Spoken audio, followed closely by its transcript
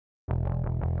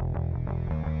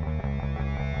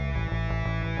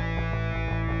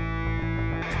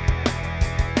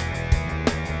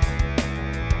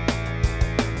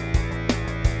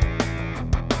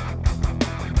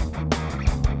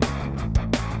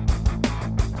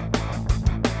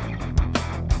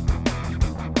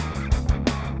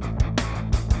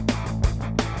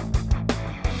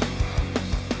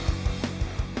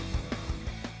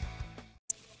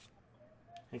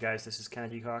guys, this is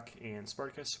KennedyHawk and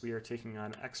Spartacus. We are taking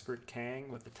on Expert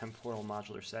Kang with the Temporal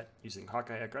Modular set using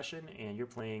Hawkeye Aggression, and you're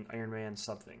playing Iron Man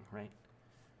something, right?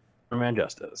 Iron Man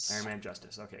Justice. Iron Man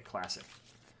Justice, okay, classic.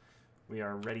 We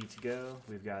are ready to go.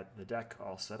 We've got the deck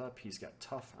all set up. He's got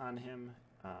Tough on him.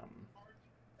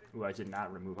 Ooh, I did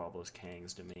not remove all those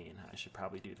Kang's domain. I should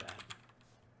probably do that.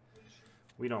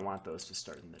 We don't want those to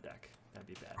start in the deck. That'd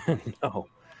be bad. No.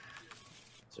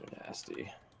 Those are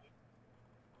nasty.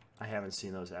 I haven't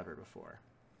seen those ever before.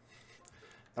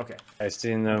 Okay. I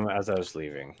seen them as I was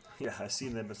leaving. Yeah, I've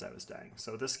seen them as I was dying.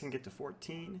 So this can get to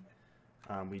 14.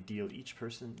 We deal each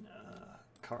person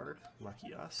a card.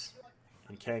 Lucky us.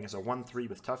 And Kang is a 1/3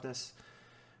 with toughness.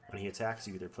 When he attacks,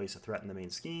 you either place a threat in the main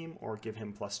scheme or give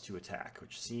him +2 attack,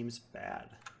 which seems bad.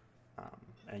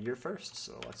 And you're first,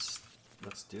 so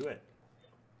let's do it.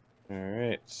 All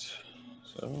right.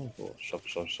 So we'll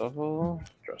shuffle.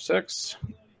 Draw 6.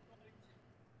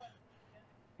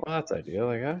 Well, that's ideal,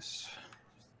 I guess.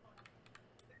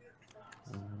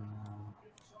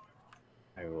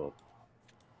 I will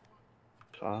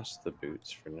toss the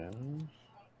boots for now.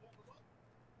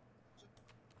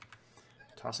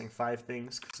 Tossing 5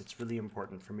 things because it's really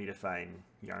important for me to find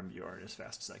Yarnbjorn as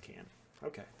fast as I can.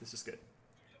 Okay, this is good.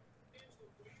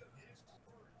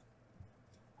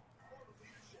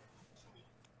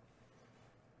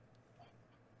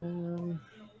 All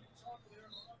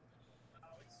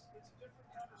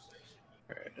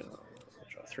right, we'll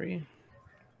draw 3.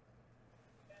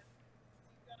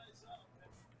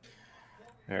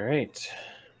 All right.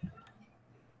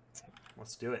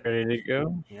 Let's do it. Ready to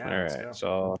go? Yeah, all let's right, go. so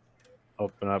I'll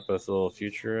open up with a little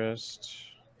futurist.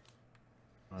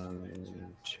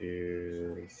 1,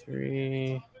 2,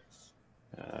 3.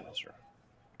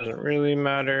 Doesn't really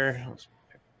matter. Let's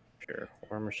pick pure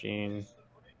War Machine.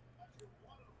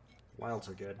 Wilds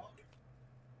are good.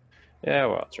 Yeah,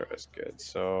 Wilds are always good.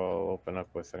 So I'll open up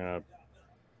with, I'm gonna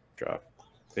drop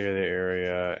clear the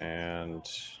area and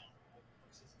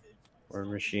War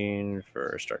Machine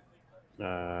for start.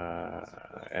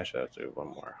 Actually, I'll do one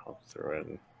more. I'll throw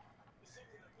in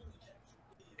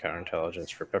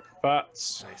Counterintelligence for Pepper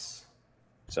Pots. Nice.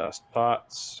 Exhaust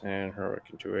Pots and Heroic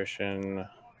Intuition.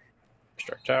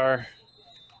 Stark Tower.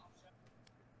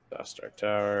 Exhaust Stark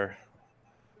Tower.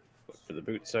 Look for the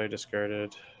boots I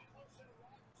discarded.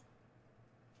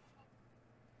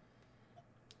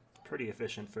 Pretty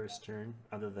efficient first turn,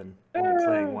 other than only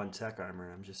playing 1 tech armor,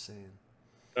 I'm just saying.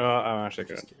 Oh, I'm actually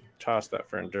going to toss that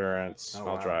for Endurance. Oh,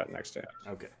 I'll wow. draw it next hand.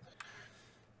 Okay.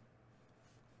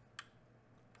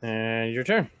 And your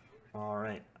turn. All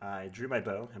right. I drew my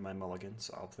bow and my mulligan,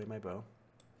 so I'll play my bow.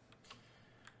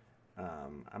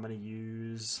 I'm going to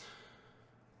use...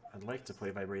 I'd like to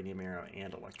play Vibranium Arrow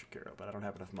and Electric Arrow, but I don't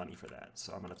have enough money for that.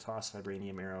 So I'm going to toss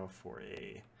Vibranium Arrow for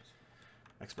a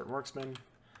Expert Marksman.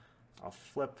 I'll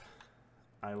flip.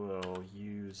 I will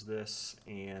use this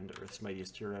and Earth's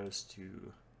Mightiest Heroes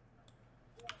to...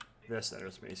 This and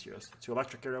Earth's Mightiest Heroes to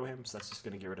Electric Arrow him, so that's just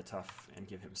going to get rid of Tough and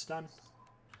give him stun.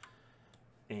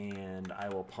 And I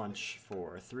will punch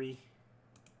for 3.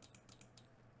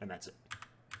 And that's it.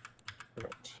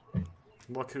 Perfect.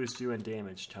 Look who's doing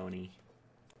damage, Tony.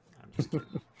 I'm just kidding.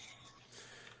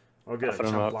 Oh, good, Buffing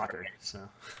him chump up. blocker. So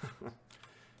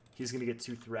he's gonna get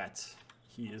 2 threats.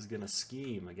 He is gonna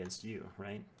scheme against you,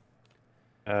 right?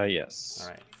 Yes. All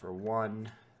right, for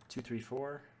 1, 2, 3,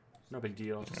 4. No big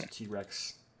deal. Just a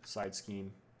T-Rex side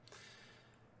scheme.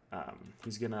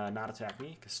 He's gonna not attack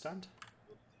me because stunned.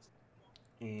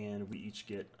 And we each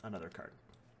get another card.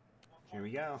 Here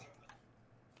we go.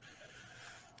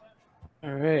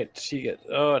 All right, you get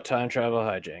time travel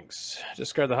hijinks.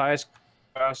 Discard the highest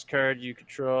cost card you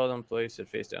control, then place it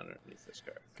face down underneath this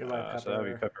card. Good luck, Pepper. So that'll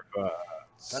be Pepper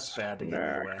Pots. That's bad to give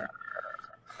it away.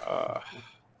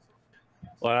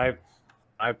 Well,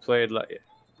 I played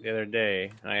the other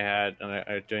day, and I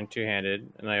was doing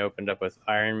two-handed, and I opened up with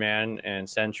Iron Man and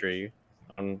Sentry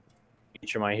on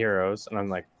each of my heroes, and I'm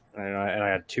like, and I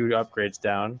had 2 upgrades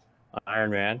down on Iron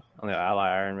Man, on the Ally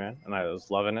Iron Man, and I was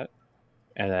loving it.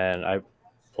 And then I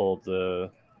pulled I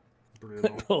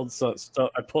pulled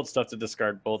stuff to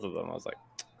discard both of them. I was like,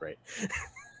 great.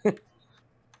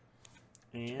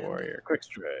 And Warrior, quick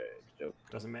strike. Nope.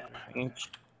 doesn't matter. Okay.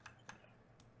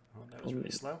 Oh, that was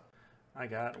really slow. I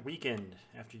got weakened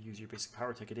after you use your basic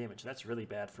power, take a damage. That's really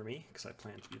bad for me because I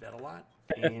plan to do that a lot.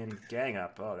 And gang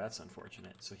up. Oh, that's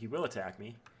unfortunate. So he will attack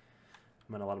me.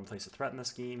 I'm going to let him place a threat in the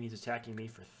scheme. He's attacking me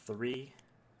for 3.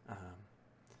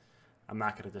 I'm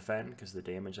not going to defend because the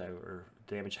damage I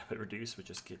would reduce would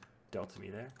just get dealt to me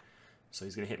there. So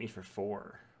he's going to hit me for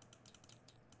 4.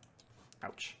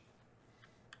 Ouch.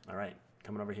 All right,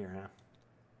 coming over here, huh?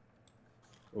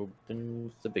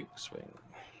 Opens the big swing.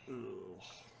 Ugh,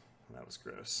 that was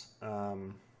gross.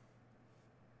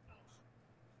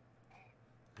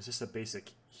 Is this a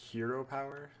basic hero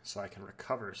power? So I can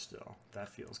recover still. That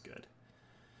feels good.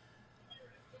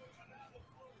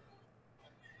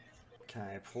 Can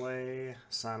I play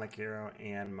Sonic Arrow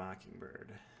and Mockingbird?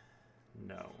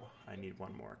 No, I need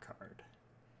one more card.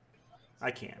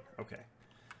 I can, okay.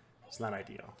 It's not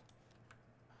ideal.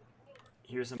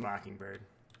 Here's a Mockingbird.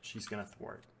 She's gonna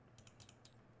thwart.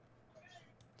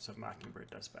 So Mockingbird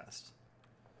does best.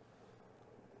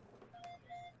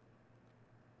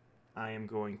 I am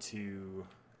going to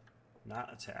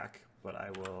not attack, but I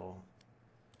will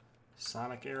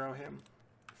Sonic Arrow him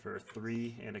for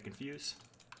 3 and a confuse.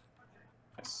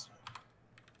 Yes.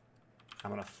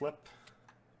 I'm gonna flip,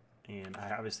 and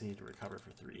I obviously need to recover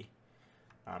for 3.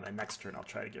 And next turn I'll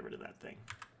try to get rid of that thing.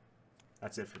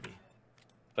 That's it for me.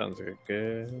 Sounds like a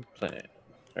good plan.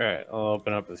 All right, I'll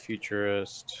open up with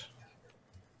Futurist.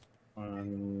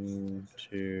 1,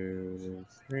 2,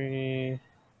 3.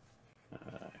 I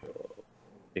will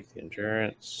take the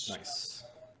Endurance. Nice.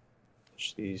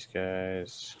 Pitch these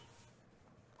guys.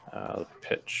 I'll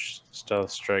pitch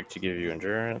Stealth Strike to give you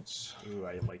Endurance. Ooh,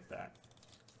 I like that.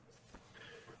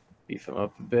 Beef them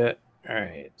up a bit. All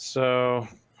right, so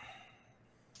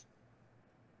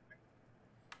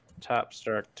top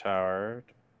Stark Tower.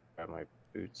 Grab my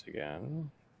boots again.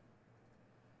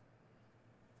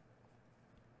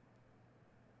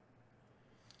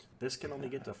 This can only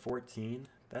get to 14.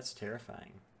 That's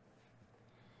terrifying.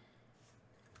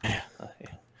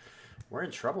 We're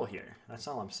in trouble here. That's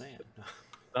all I'm saying.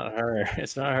 Not hard.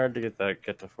 It's not hard to get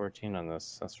to 14 on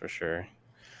this. That's for sure.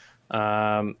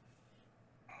 Okay.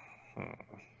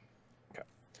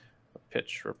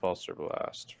 Pitch Repulsor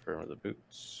Blast for the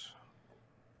boots.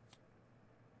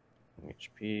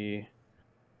 HP.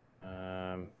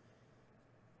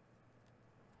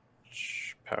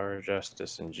 Power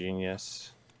Justice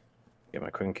Ingenious. Get my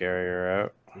Queen Carrier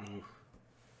out. Ooh.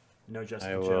 No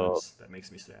Justin Jones. That makes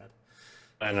me sad.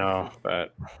 I know,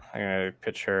 but I'm gonna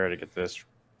pitch her to get this.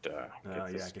 Get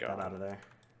that out of there.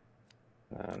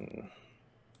 And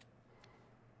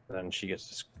then she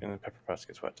gets and Pepper Potts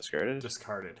gets what, discarded?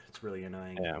 Discarded. It's really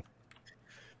annoying. Yeah.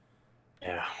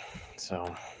 Yeah.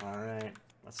 So. All right.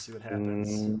 Let's see what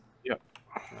happens. Yep.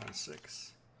 Round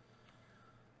 6.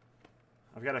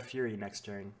 I've got a Fury next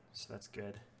turn, so that's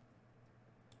good.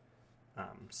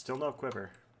 Still no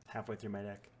Quiver. Halfway through my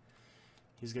deck.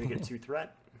 He's gonna get 2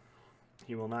 threat.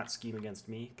 He will not scheme against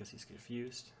me because he's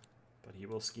confused, but he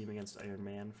will scheme against Iron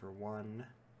Man for 1.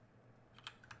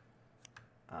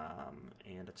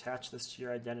 And attach this to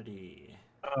your identity.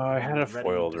 I had a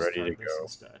foiled ready to go.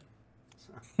 Instead.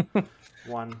 So,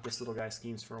 1. This little guy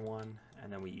schemes for 1,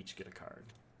 and then we each get a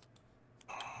card.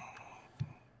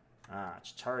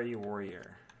 Chitari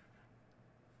Warrior.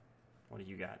 What do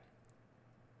you got?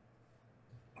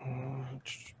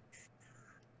 Each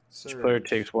player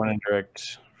takes 1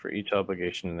 indirect for each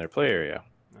obligation in their play area.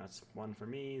 That's 1 for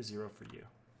me, 0 for you.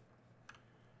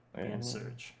 And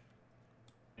Surge.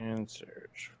 And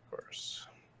Surge, of course.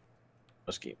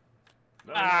 Let's keep.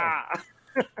 Oh,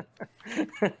 no.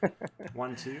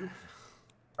 1, 2.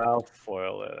 I'll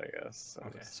foil it, I guess.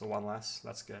 Okay, so 1 less.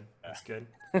 That's good. That's good.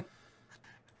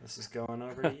 This is going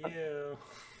over to you.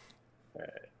 All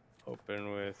right.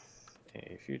 Open with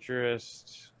a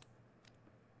Futurist.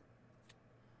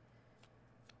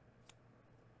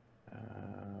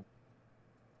 Doesn't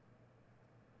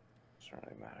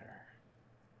really matter.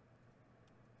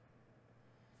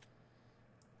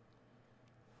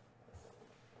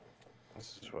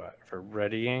 This is what, for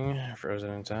readying?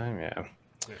 Frozen in time? Yeah.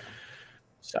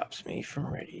 Stops me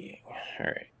from readying. All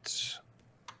right.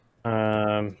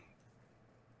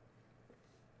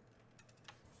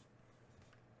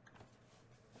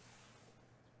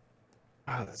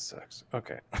 Oh, that sucks.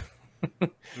 Okay.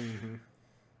 Mm-hmm.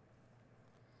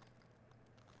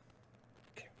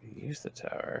 Okay, we use the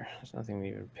tower. There's nothing to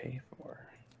even pay for.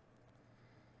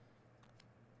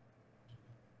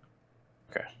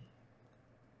 Okay.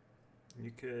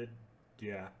 You could,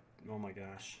 yeah. Oh my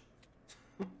gosh.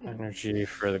 Energy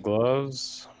for the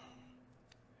gloves.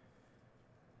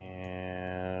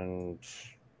 And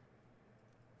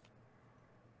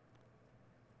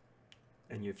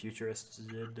you Futurists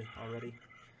did already?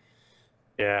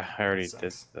 yeah, I already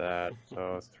did that.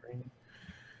 So 3.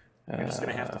 You're just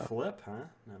gonna have to flip, huh?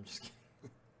 No, I'm just kidding.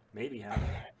 Maybe have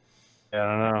it. Yeah, I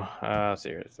don't know. Let's see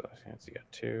here. So you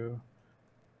got 2.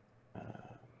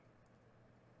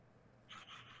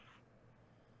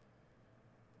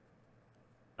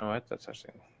 Oh, what? That's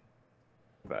actually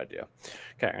a bad idea.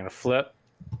 Okay, I'm gonna flip.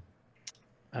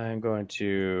 I'm going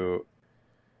to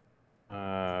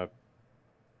Power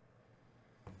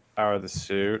the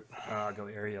suit. Go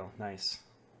aerial. Nice.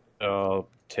 So I'll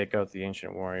take out the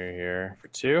Ancient Warrior here for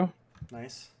 2.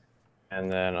 Nice.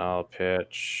 And then I'll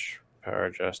pitch Power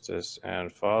Justice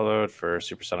and Followed for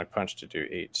Supersonic Punch to do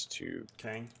 8 to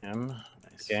Kang. him.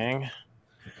 Nice. Gang.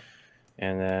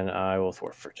 And then I will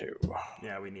thwart for 2.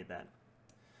 Yeah, we need that.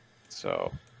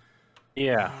 So,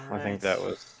 yeah, All I think right. that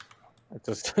was... It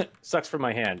just sucks for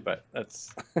my hand, but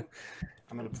that's...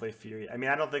 I'm going to play Fury. I mean,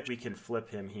 I don't think we can flip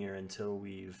him here until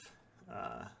we've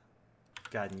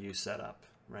gotten you set up,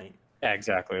 right? Yeah,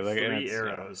 exactly. Like, 3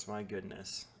 arrows, my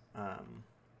goodness.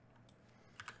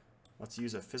 Let's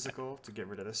use a physical to get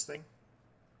rid of this thing.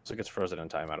 So it gets frozen in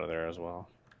time out of there as well.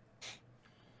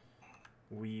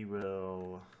 We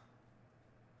will...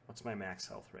 What's my max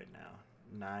health right now?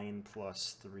 9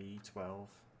 plus 3, 12.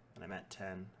 And I'm at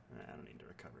 10. I don't need to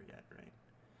recover yet, right?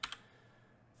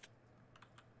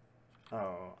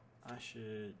 Oh, I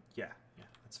should... Yeah,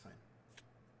 that's fine.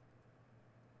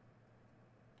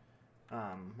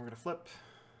 We're going to flip.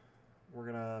 We're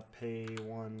going to pay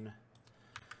 1,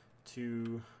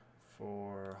 2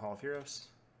 for Hall of Heroes,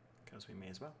 because we may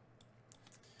as well.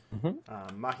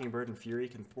 Mockingbird and Fury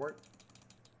can thwart.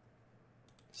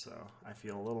 So I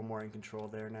feel a little more in control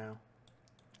there now.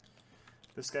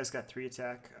 This guy's got 3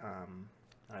 attack.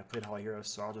 I played Hall of Heroes,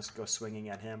 so I'll just go swinging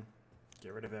at him.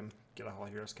 Get rid of him. Get a Hall of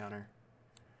Heroes counter.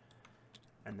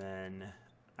 And then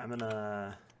I'm going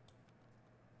to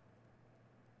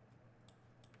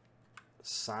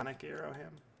Sonic Arrow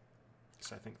him.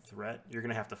 So I think threat. You're going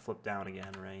to have to flip down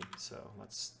again, right? So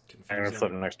let's confuse him. I'm going to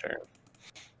flip him next turn.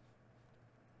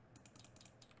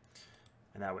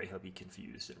 And that way he'll be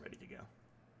confused and ready to go.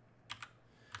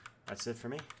 That's it for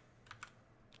me.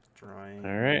 Drawing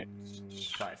All right.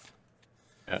 5.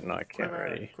 Yeah, no, I can't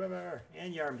already. Quiver,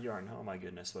 and Yarn Bjorn. Oh my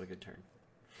goodness, what a good turn.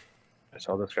 I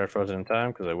saw this card frozen in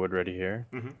time because I would ready here.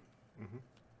 And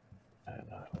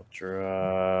I will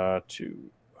draw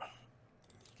 2.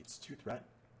 Gets 2 threat.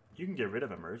 You can get rid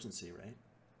of emergency, right?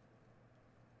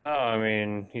 Oh, I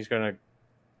mean, he's gonna.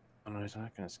 Oh no, he's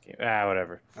not gonna scheme.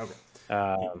 Whatever. Okay.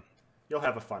 You'll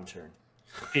have a fun turn.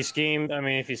 If he schemed,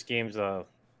 if he schemes, oh,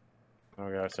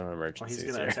 we got some emergencies. Well,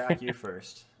 he's gonna attack you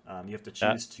first. You have to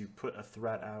choose to put a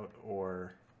threat out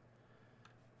or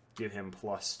give him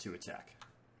 +2 attack.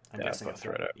 I'm guessing a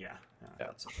threat out. Yeah.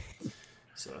 That's okay.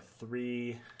 So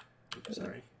 3. Oops,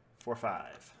 sorry. 4,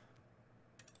 5.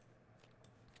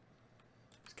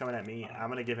 He's coming at me. I'm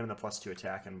gonna give him the +2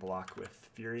 attack and block with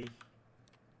Fury.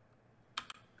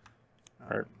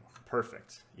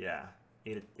 Perfect. Yeah.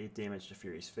 8 damage to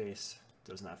Fury's face.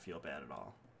 Does not feel bad at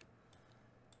all.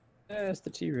 That's the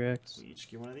T-Rex. We each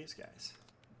get one of these guys.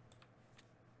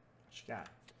 What you got?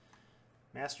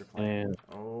 Master plan.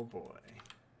 Oh boy.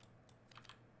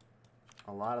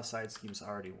 A lot of side schemes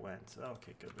already went.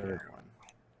 Okay, good. We got one.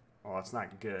 Well, it's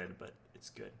not good, but it's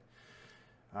good.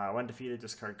 When defeated,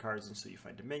 discard cards until you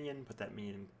find a minion. Put that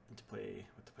minion into play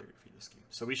with the player to defeat the scheme.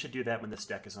 So we should do that when this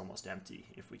deck is almost empty,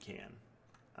 if we can.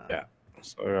 Yeah.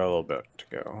 So we got a little bit to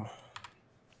go.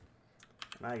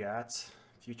 And I got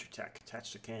Future Tech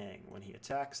attached to Kang. When he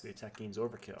attacks, the attack gains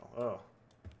overkill. Oh,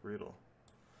 brutal.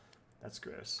 That's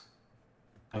gross.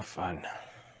 Oh, fun.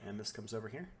 And this comes over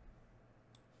here?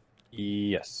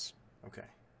 Yes. Okay.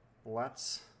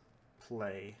 Let's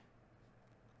play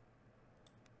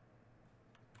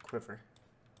Quiver.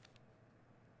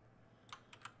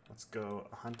 Let's go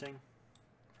hunting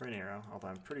for an arrow, although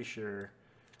I'm pretty sure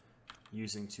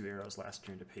using 2 arrows last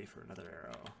turn to pay for another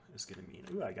arrow is going to mean...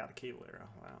 Ooh, I got a cable arrow.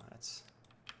 Wow, that's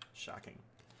shocking.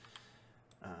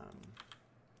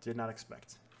 Did not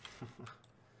expect.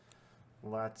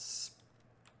 Let's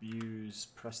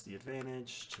press the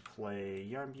advantage to play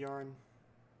Yarn Bjorn.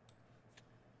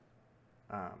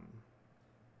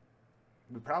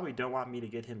 We probably don't want me to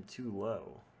get him too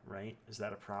low, right? Is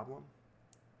that a problem?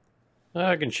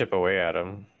 I can chip away at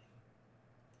him.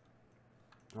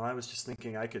 Well, I was just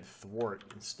thinking I could thwart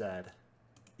instead.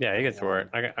 Yeah, you can thwart.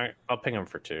 I'll ping him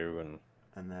for 2,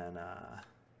 and then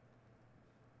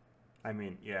I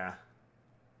mean, yeah.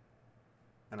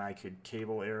 And I could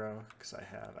cable arrow because I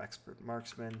have expert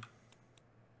marksman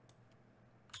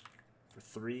for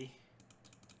 3.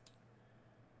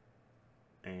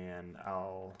 And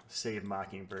I'll save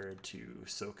Mockingbird to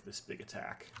soak this big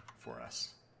attack for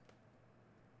us.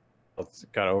 It's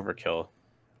got overkill.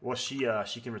 Well, she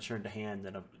can return to hand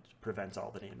and prevent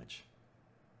all the damage.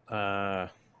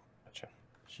 Gotcha.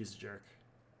 She's a jerk.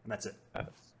 And that's it. All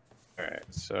right,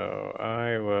 so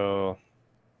I will...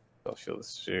 I'll feel the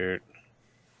suit.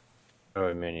 Oh,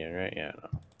 a minion, right? Yeah,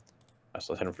 no. I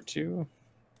still hit him for 2.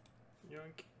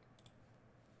 Yoink.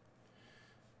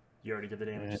 You already did the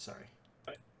damage? Sorry.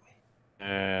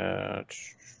 And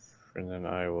then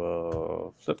I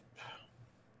will flip.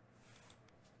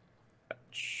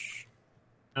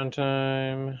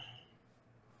 Downtime.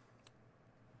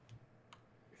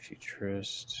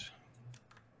 Futurist.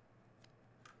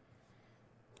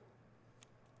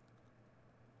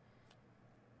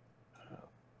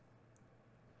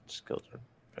 Skilled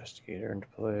investigator into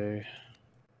play.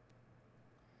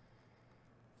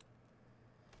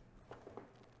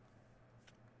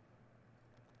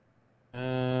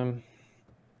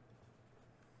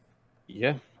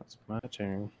 Yeah, that's my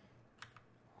turn.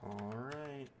 All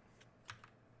right.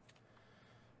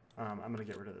 I'm gonna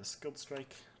get rid of the skilled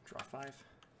strike. Draw 5.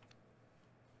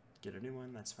 Get a new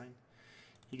one. That's fine.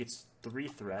 He gets 3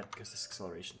 threat because this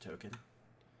acceleration token.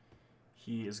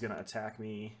 He is gonna attack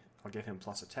me. I'll give him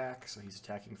plus attack, so he's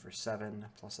attacking for 7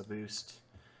 plus a boost.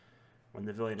 When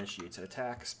the villain initiates an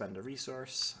attack, spend a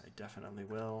resource. I definitely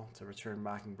will to return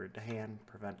Mockingbird to hand,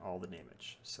 prevent all the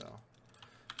damage. So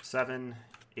 7,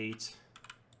 8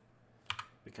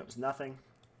 becomes nothing.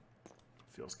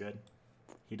 Feels good.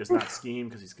 He does not scheme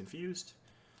because he's confused.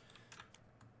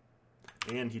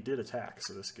 And he did attack,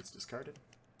 so this gets discarded.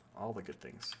 All the good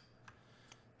things.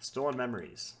 Stolen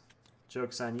memories.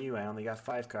 Joke's on you, I only got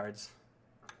 5 cards.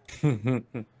 Let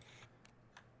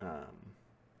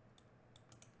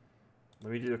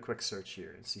me do a quick search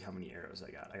here and see how many arrows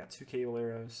I got. I got 2 cable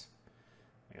arrows.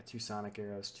 I got 2 sonic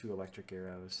arrows, 2 electric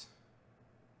arrows.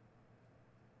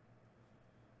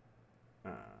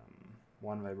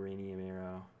 1 vibranium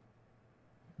arrow.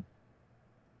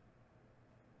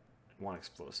 1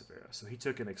 explosive arrow. So he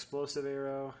took an explosive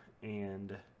arrow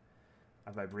and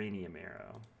a vibranium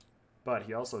arrow. But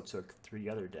he also took 3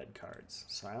 other dead cards,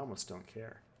 so I almost don't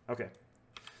care. Okay.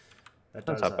 That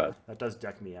does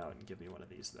deck me out and give me one of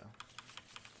these, though.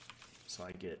 So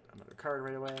I get another card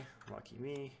right away. Lucky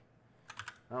me.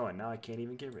 Oh, and now I can't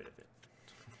even get rid of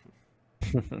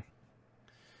it.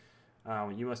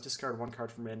 You must discard 1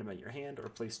 card from random at your hand or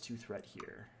place 2 threat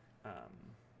here.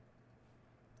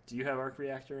 Do you have Arc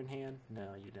Reactor in hand?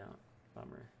 No, you don't.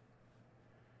 Bummer.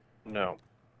 No.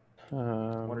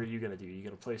 What are you going to do? You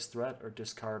going to place threat or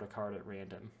discard a card at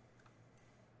random?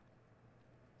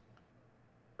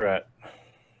 Threat.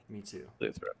 Me too.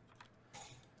 Play threat.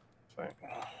 Fine.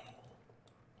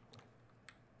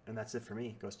 And that's it for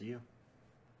me. Goes to you.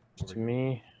 To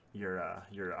me? Your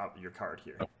card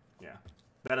here. Oh. Yeah.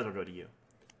 Then it'll go to you.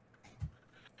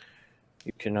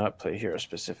 You cannot play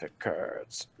hero-specific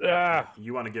cards. Ah!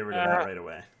 You want to get rid of that right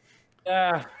away.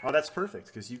 Ah! Oh, that's perfect,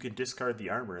 because you can discard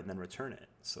the armor and then return it.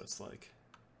 So it's like...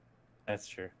 That's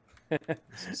true.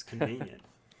 This is convenient.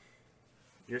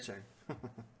 Your turn.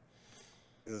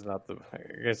 This is not the... I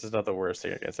guess it's not the worst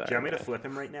thing against Iron Man. Do you want me to flip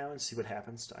him right now and see what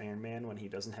happens to Iron Man when he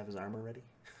doesn't have his armor ready?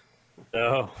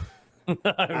 No.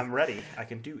 I'm ready. I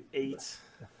can do 8.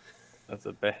 That's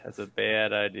a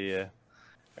bad idea.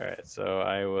 All right, so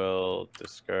I will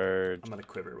discard. I'm gonna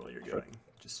quiver while you're going,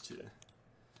 just to.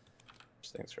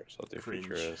 First things first. I'll do cringe.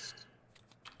 Futurist.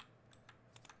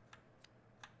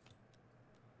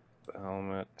 The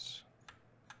helmet.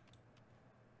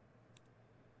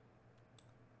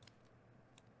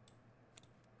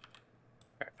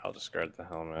 All right, I'll discard the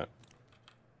helmet.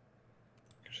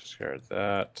 Discard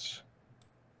that.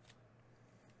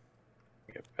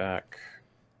 Get back.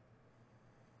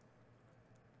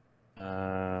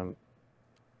 Okay,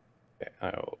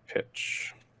 I will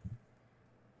pitch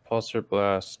Pulsar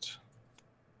Blast,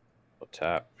 we'll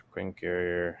tap Queen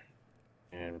Carrier,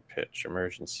 and pitch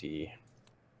Emergency.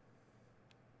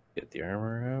 Get the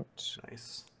armor out.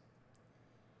 Nice.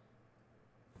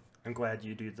 I'm glad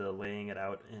you do the laying it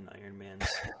out in Iron Man's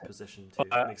position too.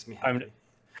 It makes me happy.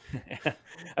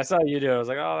 I saw you do it. I was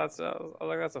like, oh, that's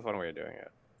a fun way of doing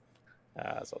it.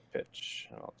 So I'll pitch,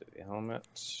 and I'll do the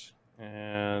helmet.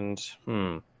 And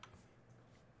well,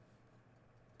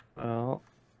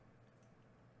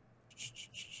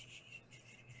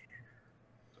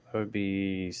 that would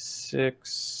be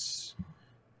 6.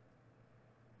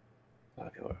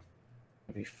 That'd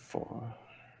be 4.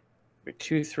 That'd be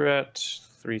 2 threat,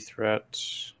 3 threat,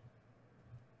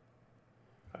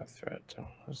 5 threat.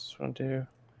 What does this one do?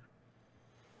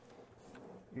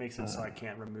 Makes it so I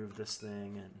can't remove this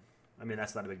thing, and I mean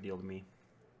that's not a big deal to me.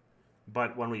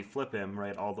 But when we flip him,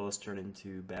 right, all those turn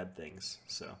into bad things,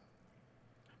 so.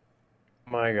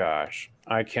 My gosh,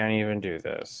 I can't even do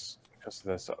this because of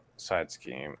this side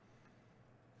scheme.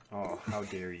 Oh, how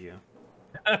dare you.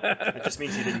 It just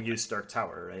means you didn't use Stark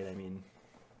Tower, right? I mean.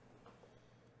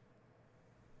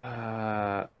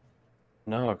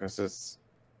 No, because it's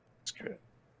good.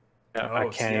 No, I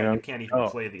can't even. You can't even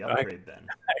play the upgrade then.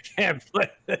 I can't play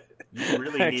it. You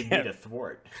really need me to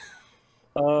thwart.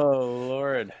 Oh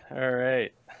Lord! All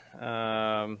right.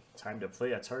 Time to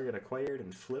play a target acquired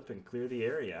and flip and clear the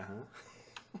area, huh?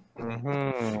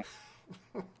 Mm-hmm.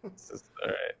 All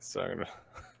right. So I'm gonna.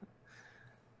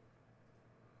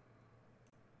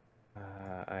 Oh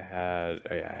yeah,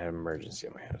 I had emergency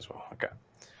in my hand as well. Okay.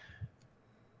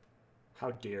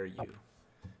 How dare you?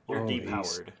 You're Holy,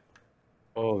 depowered.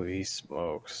 holy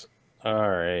smokes! All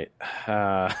right.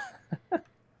 Uh,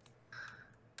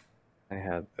 I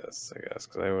had this, I guess,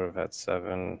 because I would have had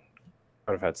seven.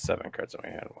 I would have had 7 cards in my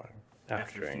hand. One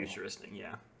After after. futuristing,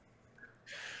 yeah.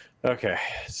 Okay,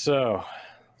 so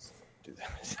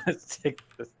let's take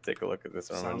a look at this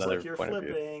from Sounds another like you're point of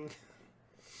view. flipping.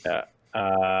 Yeah.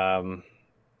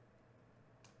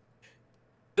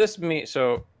 This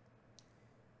so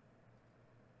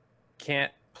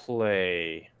can't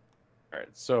play. All right,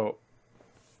 so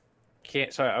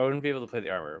I wouldn't be able to play the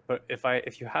armor, but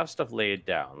if you have stuff laid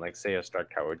down, like say a start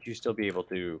tower, would you still be able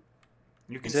to?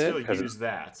 You can still use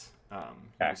that. You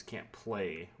Okay. just can't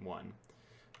play one.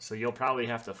 So you'll probably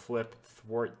have to flip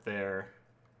thwart there.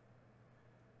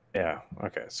 Yeah.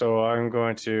 Okay. So I'm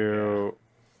going to.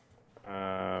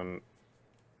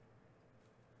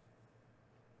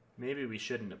 Maybe we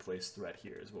shouldn't have placed threat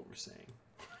here, is what we're saying.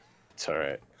 It's all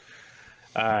right.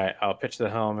 All right. I'll pitch the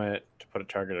helmet to put a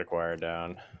target acquire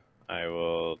down. I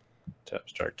will tap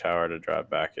start tower to drop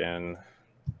back in.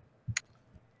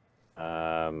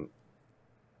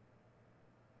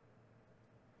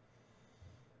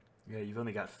 Yeah, you've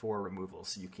only got 4 removals,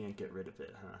 so you can't get rid of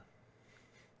it, huh?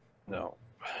 No.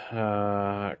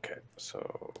 Okay.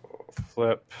 So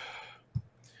flip.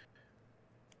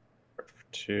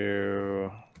 2.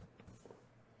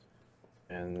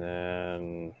 And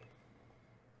then.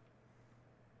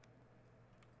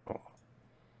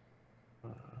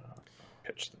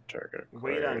 Pitch the target.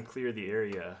 Wait on clear the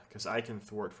area, because I can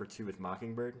thwart for 2 with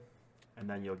Mockingbird, and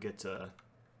then you'll get to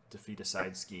defeat a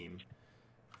side scheme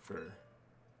for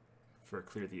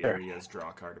clear the area's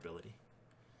draw card ability.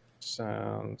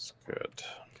 Sounds good.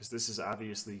 Because this is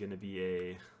obviously going to be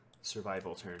a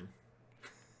survival turn.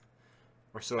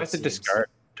 Or so I it have to seems. discard.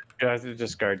 Do I have to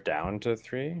discard down to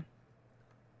 3?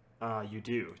 You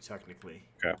do, technically.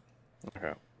 Okay.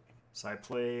 Okay. So I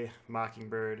play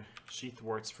Mockingbird, she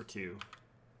thwarts for 2,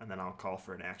 and then I'll call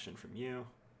for an action from you.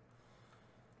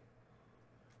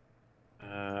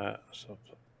 So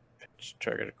pitch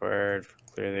target acquired,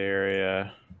 clear the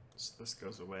area. So this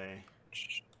goes away.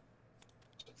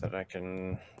 So that I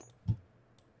can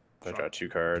draw 2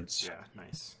 cards. Yeah,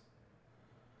 nice.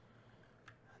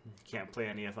 Can't play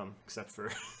any of them except for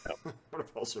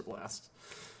Repulsor Blast.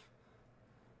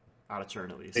 Out of turn,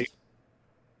 at least.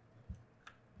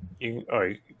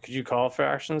 Could you call for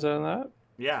actions on that?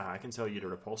 Yeah, I can tell you to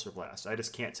Repulsor Blast. I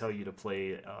just can't tell you to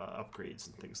play upgrades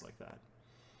and things like that.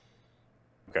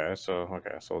 Okay, so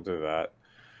we'll do that.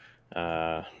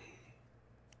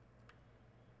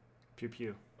 Pew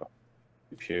pew.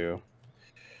 Pew.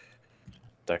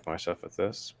 Deck myself with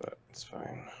this, but it's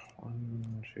fine.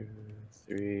 1, 2,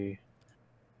 3.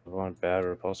 1 bad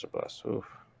Repulsor Blast. Oof.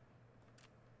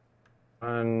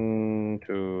 1,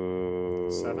 2,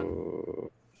 7.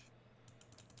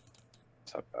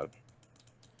 It's not bad.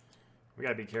 We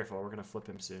gotta be careful. We're gonna flip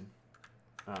him soon.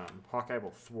 Hawkeye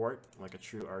will thwart like a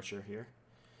true archer here.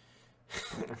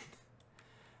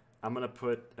 I'm gonna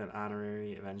put an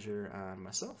honorary Avenger on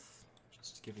myself,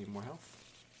 just to give you more health.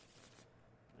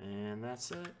 And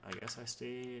that's it. I guess I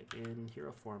stay in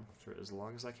hero form for as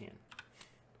long as I can.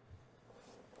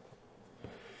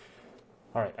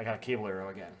 Alright, I got a cable arrow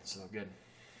again, so good.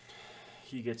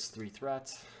 He gets 3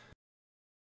 threats.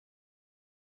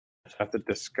 I have to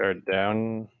discard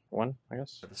down 1, I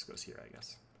guess. This goes here, I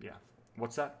guess. Yeah.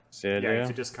 What's that? See yeah, you have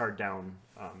to discard down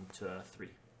to 3.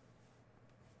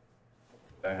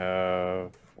 I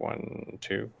have 1,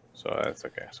 2, so that's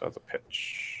okay. So that's a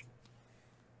pitch.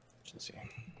 Let's see.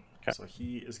 Okay. So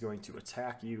he is going to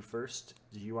attack you first.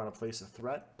 Do you want to place a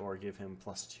threat or give him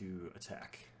 +2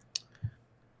 attack?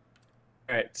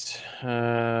 All right.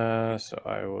 So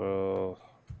I will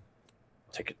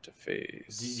take it to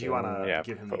phase. Do you want to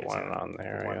give him put the 1 attack? on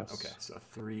there? I guess. Okay, so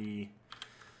 3,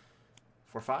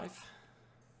 4, 5.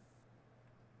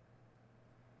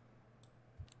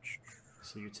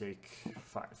 So you take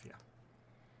 5, yeah.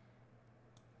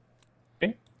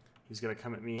 Okay. He's going to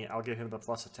come at me. I'll give him the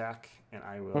plus attack, and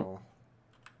I will...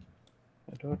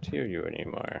 I don't hear you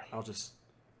anymore. I'll just...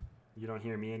 You don't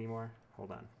hear me anymore?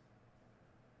 Hold on.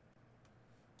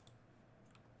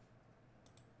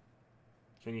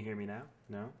 Can you hear me now?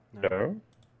 No? No.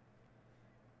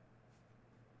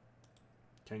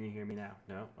 Can you hear me now?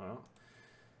 No? Oh.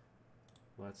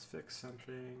 Let's fix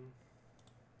something.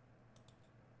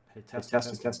 Hey,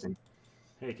 testing.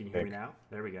 Hey, can you hear me now?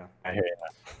 There we go. I hear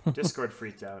you. Discord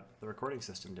freaked out. The recording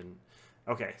system didn't.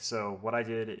 Okay, so what I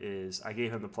did is I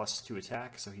gave him the +2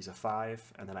 attack, so he's a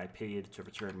 5, and then I paid to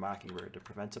return Mockingbird to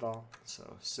prevent it all.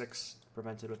 So 6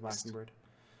 prevented with Mockingbird.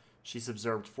 She's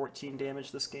absorbed 14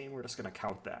 damage this game. We're just going to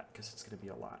count that because it's going to be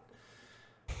a lot.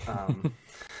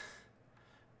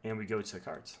 And we go to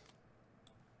cards.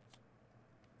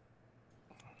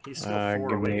 He's still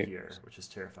 4 away here, which is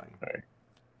terrifying. All right.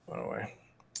 1 away.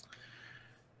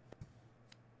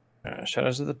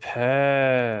 Shadows of the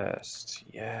Past.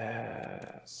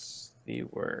 Yes. The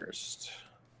worst.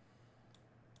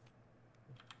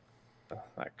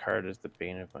 That card is the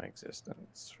bane of my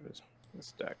existence for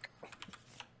this deck.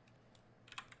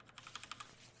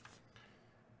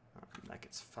 That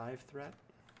gets 5 threat.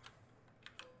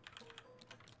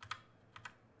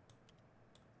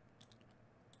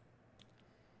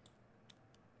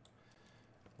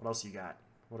 What else you got?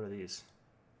 What are these?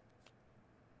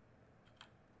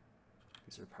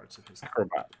 These are parts of his...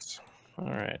 Acrobats. All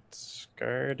right.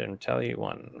 Guard and retaliate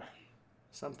 1.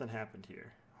 Something happened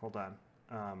here. Hold on.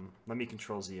 Let me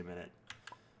control Z a minute.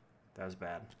 That was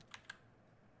bad.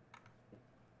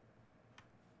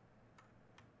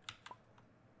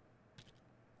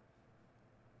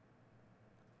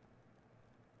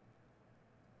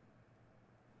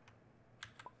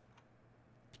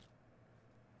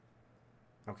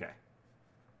 Okay.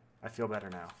 I feel better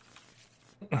now.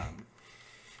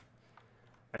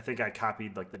 I think I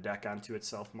copied like the deck onto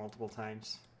itself multiple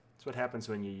times. That's what happens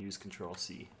when you use Control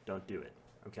C. Don't do it.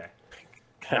 Okay.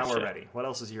 Gotcha. Now we're ready. What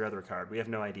else is your other card? We have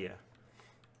no idea.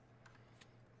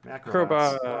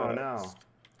 Macrobots. Acrobats. Oh no.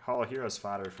 Hall of Heroes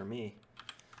fodder for me.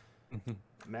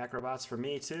 Macrobots for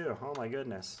me too. Oh my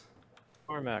goodness.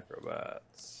 More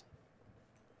Macrobots.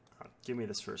 Oh, give me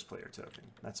this first player token.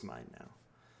 That's mine now.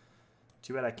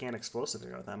 Too bad I can't explosive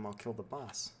arrow them. I'll kill the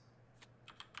boss.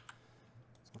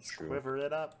 Let's quiver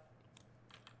it up.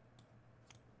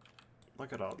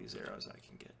 Look at all these arrows I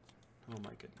can get. Oh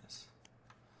my goodness.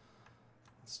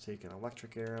 Let's take an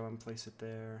electric arrow and place it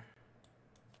there.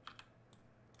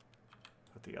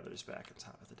 Put the others back on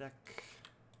top of the deck.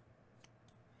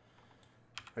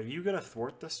 Are you going to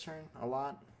thwart this turn a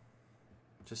lot?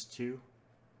 Just 2?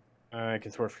 I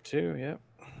can thwart for 2, yep.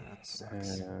 That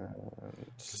sucks.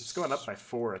 It's going up by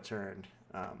 4 a turn.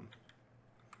 I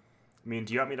mean,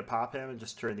 do you want me to pop him and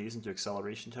just turn these into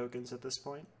acceleration tokens at this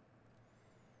point?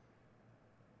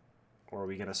 Or are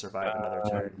we going to survive another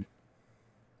turn?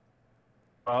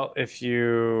 Well, if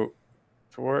you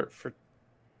thwart for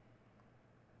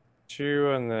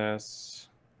 2 on this,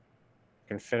 you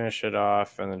can finish it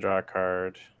off and then draw a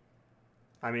card.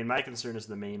 I mean, my concern is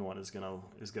the main one is gonna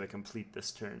complete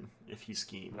this turn if he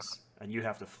schemes, and you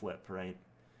have to flip, right?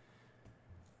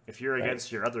 If you're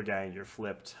against your other guy and you're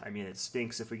flipped, I mean, it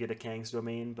stinks if we get a Kang's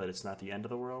Domain, but it's not the end of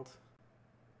the world.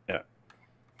 Yeah.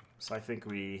 So I think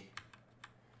we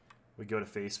go to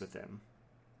face with him.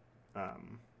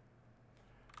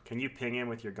 Can you ping him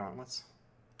with your gauntlets?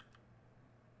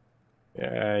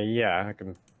 Yeah, I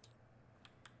can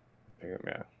ping him,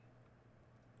 yeah.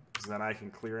 Because then I can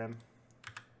clear him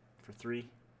for 3.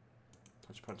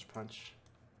 Punch, punch, punch.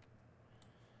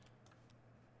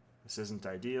 This isn't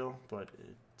ideal, but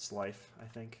it's life, I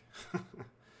think.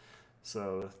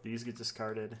 So these get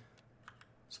discarded,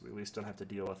 so we at least don't have to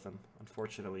deal with them.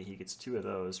 Unfortunately, he gets 2 of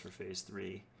those for phase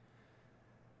 3.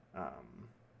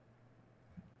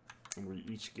 And we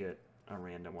each get a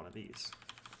random one of these.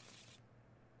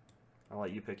 I'll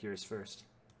let you pick yours first.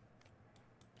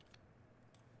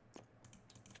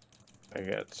 I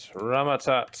get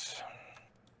Ramatat.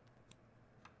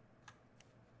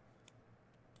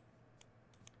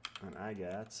 And I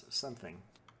got something.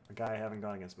 A guy I haven't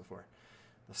gone against before.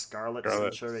 The Scarlet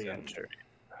Centurion.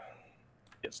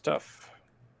 It's tough.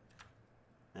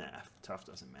 Tough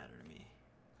doesn't matter to me.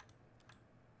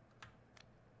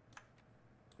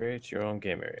 Create your own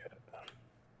game area.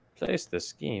 Place the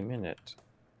scheme in it.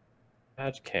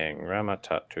 Add Kang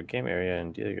Ramatat to a game area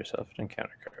and deal yourself an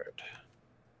encounter card.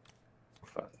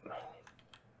 Fun.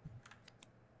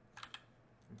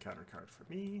 Encounter card for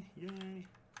me. Yay.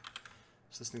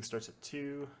 So this thing starts at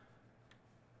 2.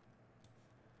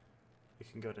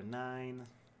 It can go to 9.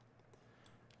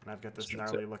 And I've got this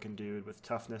gnarly looking dude with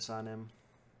toughness on him.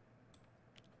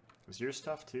 Was yours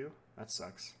tough too? That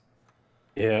sucks.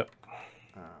 Yep.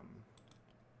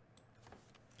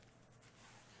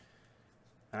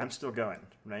 I'm still going,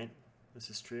 right? This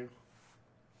is true.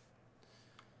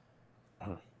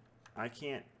 I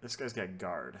can't... This guy's got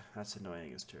guard. That's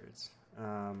annoying as turds.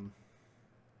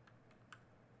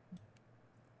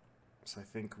 So I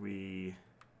think we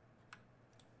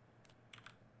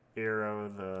arrow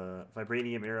the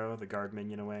Vibranium arrow the guard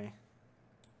minion away.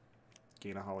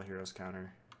 Gain a Hall of Heroes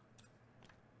counter.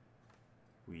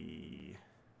 We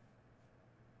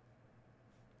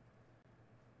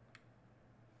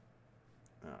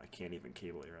I can't even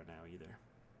cable arrow now either.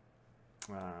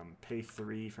 Pay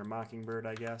 3 for Mockingbird,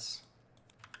 I guess.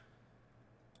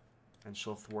 And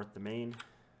she'll thwart the main.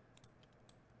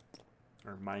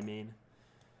 Or my main.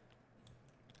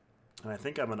 And I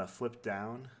think I'm going to flip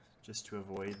down just to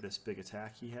avoid this big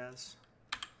attack he has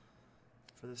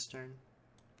for this turn.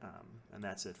 And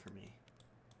that's it for me.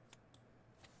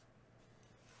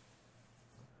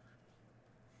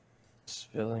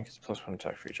 Civilian gets +1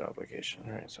 attack for each obligation.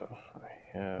 All right, so I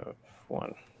have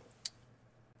 1.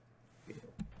 There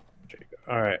you go.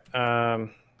 All right.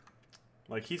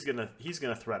 Like he's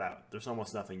gonna threat out. There's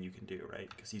almost nothing you can do, right?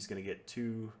 Because he's gonna get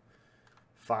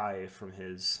 2/5 from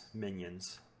his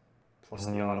minions, plus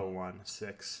the auto 1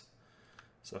 6.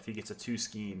 So if he gets a 2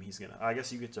 scheme, he's gonna. I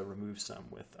guess you get to remove some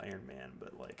with Iron Man,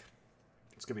 but like,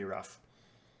 it's gonna be rough.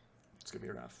 It's gonna be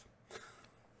rough.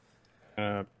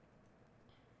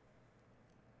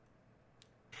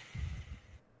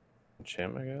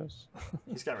 Chim, I guess.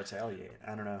 He's got Retaliate.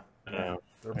 I don't know. Yeah,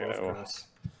 they're both gross.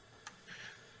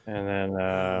 And then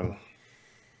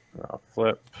I'll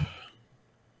flip.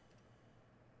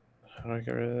 How do I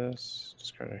get rid of this?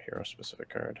 Discard a hero specific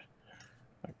card.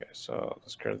 Okay, so I'll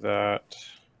discard that.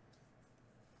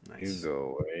 Nice. You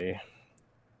go away.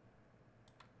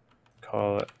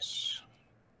 Call it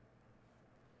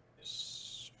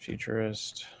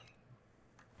Futurist.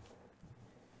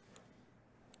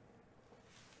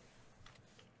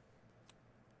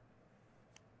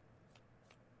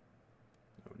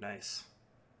 Oh, nice.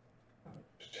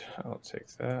 I'll take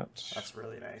that. That's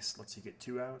really nice. Lets you get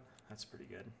 2 out. That's pretty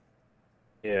good.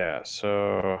 Yeah,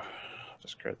 so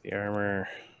discard the armor.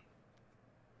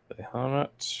 The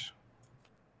helmet.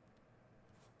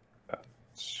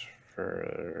 That's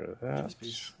for that. Chess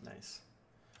piece. Nice.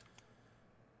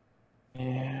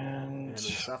 And we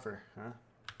suffer, huh?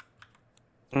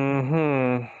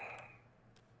 Mm-hmm.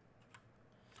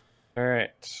 All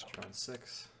right. Drawing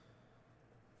 6.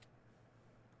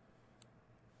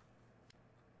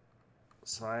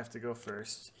 So I have to go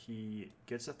first. He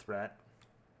gets a threat.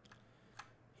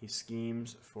 He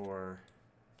schemes for.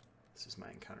 This is my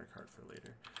encounter card for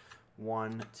later.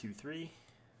 1, 2, 3.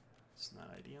 It's not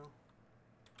ideal.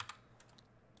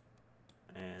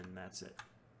 And that's it.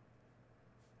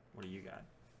 What do you got?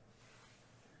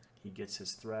 He gets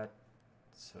his threat,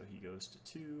 so he goes to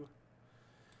 2.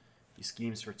 He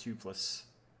schemes for 2 plus.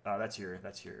 That's your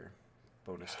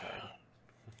bonus card.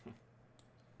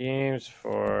 Schemes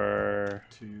for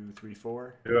 2, 3,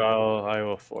 4. I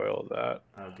will foil that.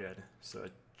 Oh, good. So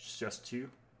it's just 2.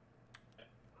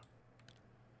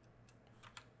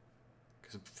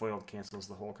 Because foiled cancels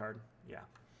the whole card. Yeah.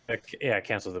 Yeah,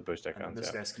 cancel the boost icons. And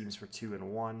this guy schemes for 2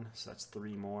 and 1, so that's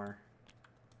 3 more.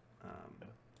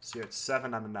 So you're at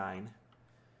 7 on the 9,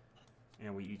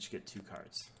 and we each get 2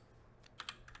 cards.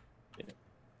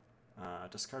 Yeah.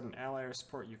 Discard an ally or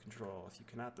support you control. If you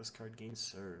cannot, this card gains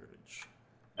Surge.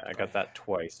 I got that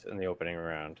twice in the opening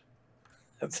round.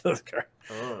 That's the card.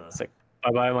 Ugh. It's like I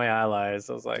buy my allies.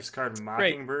 I was like, discard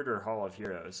Mockingbird or Hall of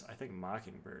Heroes. I think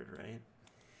Mockingbird, right?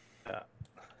 Yeah.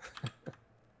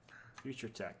 Future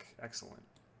tech, excellent.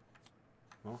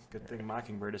 Well, good thing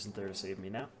Mockingbird isn't there to save me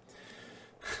now.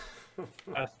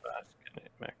 Fast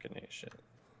machination.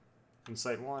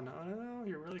 Insight 1. Oh no,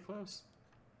 you're really close.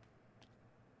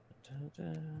 All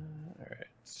right.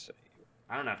 So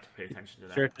I don't have to pay attention to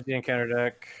that. search the encounter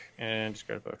deck and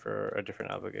discard a book for a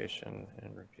different obligation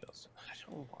and reveals. I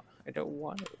don't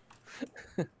want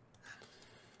it.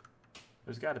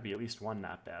 There's got to be at least one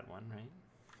not bad one, right?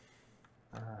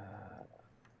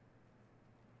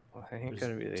 Well, I ain't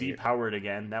gonna be the depowered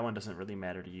again. That one doesn't really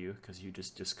matter to you because you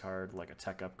just discard like a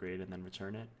tech upgrade and then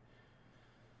return it.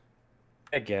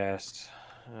 I guess.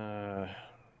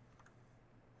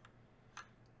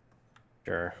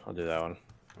 Sure, I'll do that one.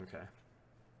 Okay.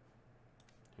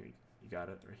 Here you got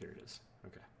it, or here it is.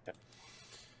 Okay. Yep.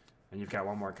 And you've got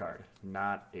one more card,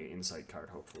 not a insight card,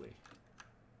 hopefully.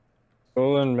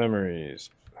 Stolen memories.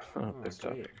 Oh, pissed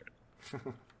off. Great.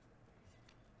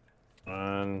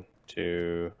 1,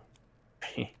 2,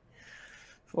 3,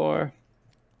 4,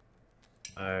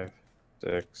 5,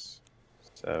 6,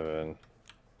 7,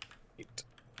 8.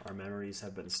 Our memories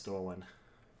have been stolen.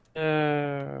 All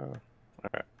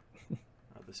right.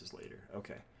 Oh, this is later.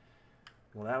 Okay.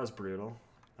 Well, that was brutal.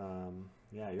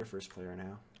 Yeah, you're first player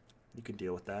now. You can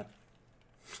deal with that.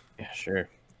 Yeah, sure.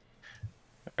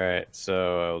 All right,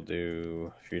 so I'll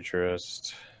do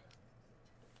Futurist.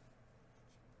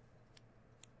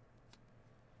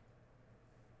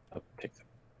 I'll take the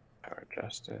Power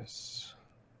Justice.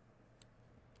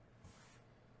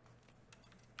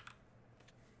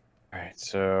 All right,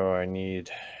 so I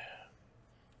need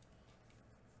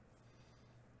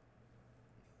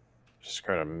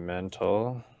discard a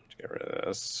mental to get rid of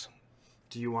this.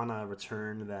 Do you want to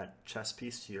return that chess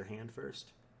piece to your hand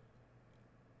first?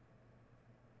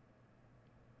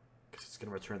 Because it's going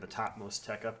to return the topmost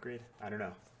tech upgrade. I don't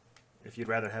know. If you'd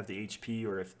rather have the HP,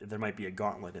 or if there might be a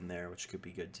gauntlet in there, which could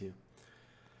be good too.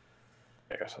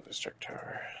 I guess I'll just check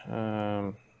tower.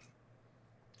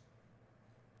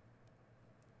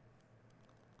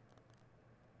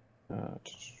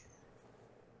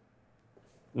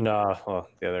 No, well,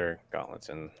 the other gauntlet's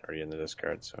already in the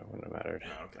discard, so it wouldn't have mattered.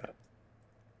 Oh, okay.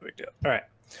 Big deal. All right.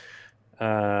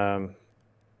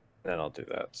 Then I'll do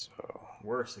that. So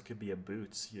worse, it could be a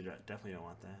boots. You definitely don't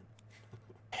want that.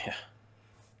 Yeah.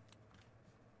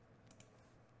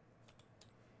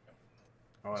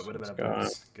 Oh, it would have been a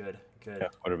boots. Good, good. Yeah,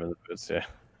 would have been the boots. Yeah.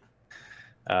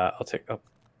 I'll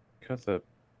go the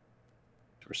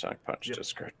Supersonic Punch. Yep.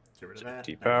 Discard. Get rid of that.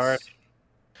 Depower.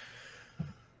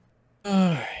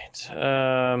 Nice. All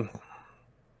right.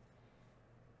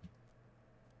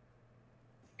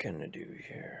 Gonna do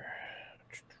here.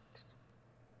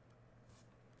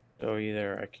 So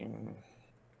either I can,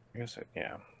 I guess I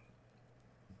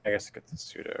get the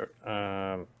suit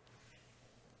out.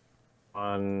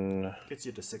 On Gets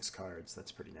you to 6 cards.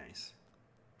 That's pretty nice.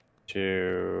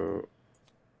 2,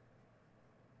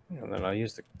 and then I'll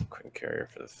use the Quick Carrier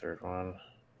for the third one.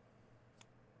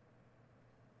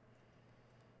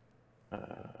 All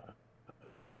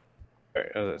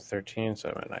right, I was at 13, so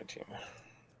I'm at 19.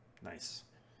 Nice.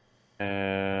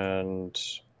 And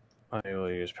I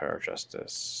will use Power of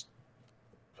Justice.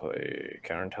 Play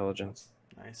Counterintelligence.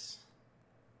 Nice.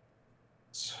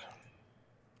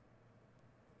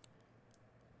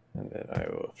 And then I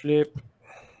will flip.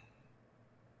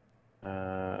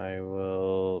 I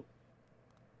will.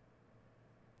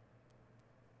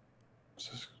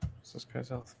 What's this guy's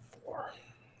health? 4.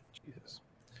 Jesus.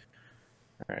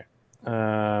 All right.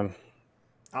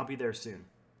 I'll be there soon.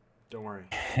 Don't worry.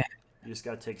 You just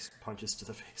gotta take punches to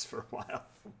the face for a while.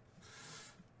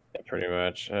 Yeah, pretty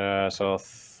much. So I'll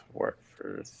work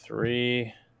for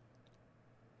 3.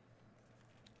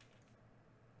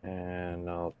 And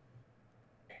I'll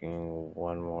ping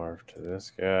 1 more to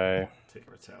this guy. Take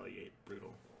a retaliate.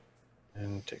 Brutal.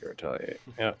 And take a retaliate.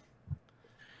 Yep.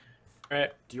 All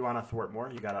right. Do you want to thwart more?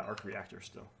 You got an arc reactor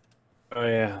still. Oh,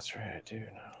 yeah, that's right. I do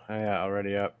now. Oh, yeah,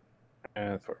 already up.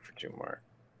 And thwart for 2 more.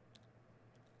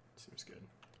 Seems good.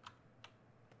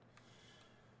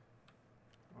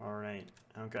 All right.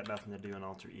 I don't got nothing to do in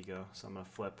Alter Ego, so I'm going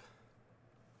to flip.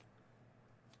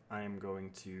 I am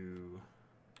going to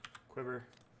quiver.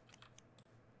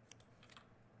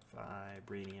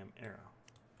 Vibranium arrow.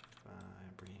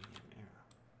 Vibranium arrow.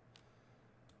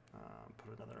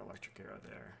 Put another electric arrow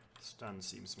there. Stun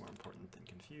seems more important than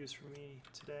confuse for me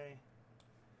today.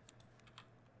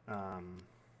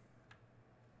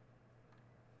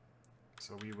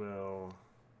 So we will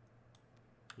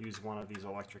use one of these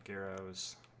electric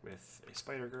arrows with a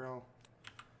Spider Girl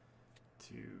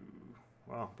to,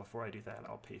 well, before I do that,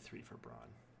 I'll pay 3 for Brawn.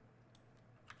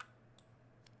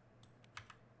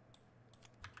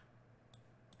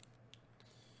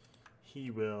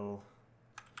 He will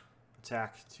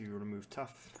attack to remove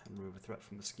tough and remove a threat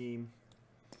from the scheme.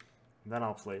 And then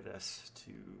I'll play this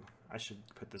to, I should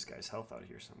put this guy's health out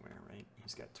here somewhere, right?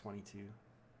 He's got 22.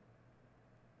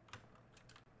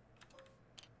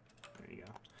 There you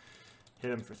go.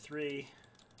 Hit him for 3,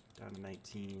 down to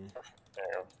 19. There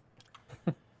you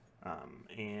go.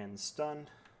 And stun.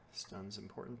 Stun's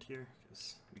important here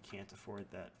because we can't afford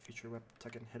that future whip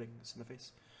token hitting us in the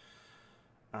face.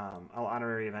 I'll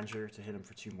Honorary Avenger to hit him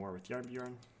for 2 more with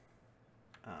Yarnbjorn.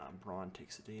 Brawn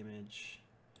takes the damage.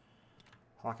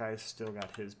 Hawkeye's still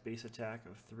got his base attack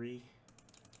of 3.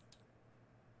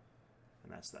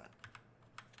 And that's that.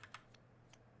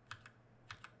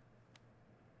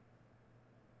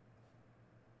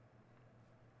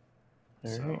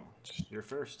 So, you're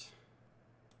first.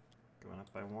 Going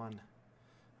up by 1.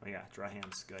 Oh yeah, draw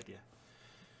hands, good idea.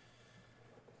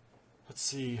 Let's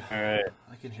see. Alright.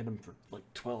 I can hit him for like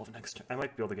 12 next turn. I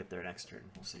might be able to get there next turn.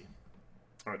 We'll see.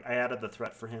 Alright, I added the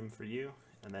threat for him for you,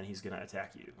 and then he's going to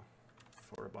attack you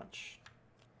for a bunch.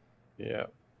 Yeah.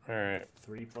 Alright.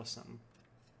 3 plus something.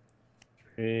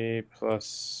 3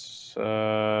 plus,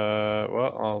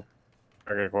 well, I'll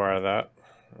acquire that.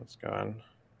 That's gone.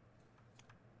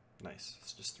 Nice.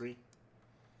 It's just 3.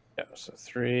 Yeah, so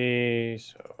 3.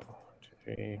 So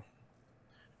 2, 3.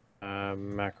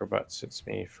 Macrobot hits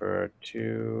me for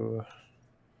 2.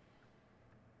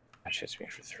 That hits me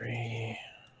for 3.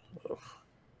 Oof.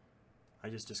 I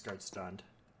just discard stunned.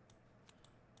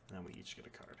 And then we each get a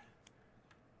card.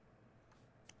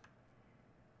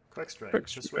 Quick strike,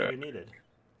 just what you needed.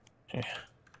 Yeah.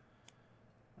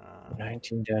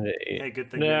 19 down to 8. Hey,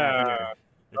 good thing you're not here.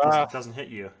 It doesn't hit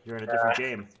you. You're in a different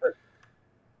game.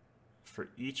 For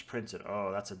each printed,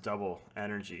 oh, that's a double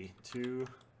energy. 2,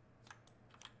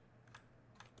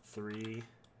 3,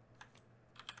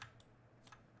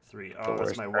 3. Oh,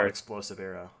 that's my one explosive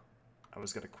arrow. I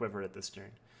was gonna quiver it this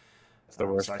turn. It's the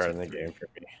worst card in the game for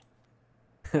me.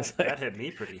 That hit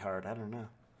me pretty hard. I don't know.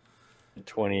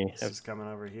 20. This is coming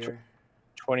over here.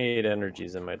 28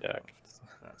 energies in my deck.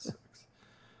 That sucks.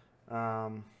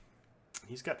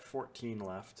 He's got 14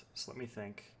 left, so let me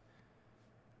think.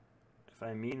 If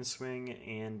I mean swing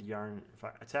and yarn, if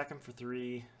I attack him for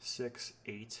 3, 6,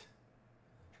 8,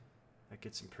 that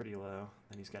gets him pretty low.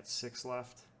 Then he's got 6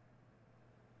 left.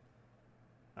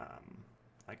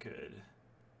 I could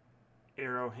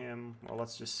arrow him. Well,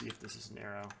 let's just see if this is an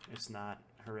arrow. It's not.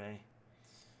 Hooray.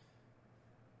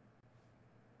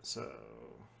 So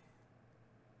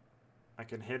I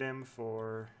can hit him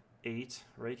for 8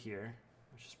 right here,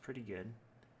 which is pretty good.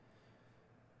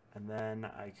 And then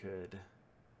I could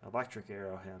electric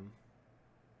arrow him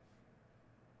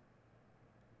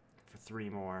for 3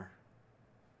 more.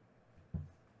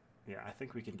 Yeah, I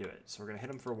think we can do it. So we're going to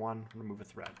hit him for 1, remove a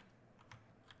threat.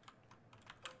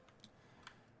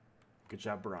 Good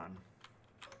job, Braun.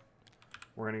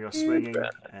 We're going to go swinging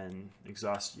and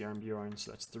exhaust Yarnbjorn.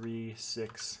 So that's 3,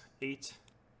 6, 8.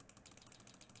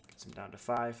 Gets him down to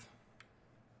 5.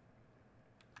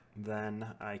 Then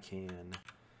I can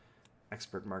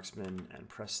expert marksman and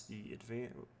press the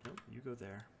advantage. Nope, you go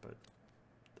there, but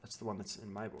that's the one that's in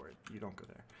my board. You don't go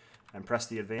there. And press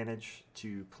the advantage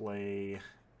to play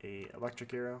a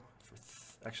electric arrow.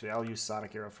 Actually, I'll use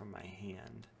sonic arrow from my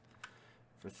hand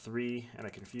for 3 and a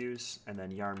confuse, and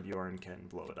then Yarnbjorn can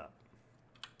blow it up.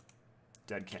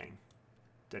 Dead Kang.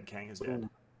 Dead Kang is dead.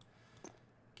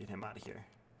 Get him out of here.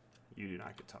 You do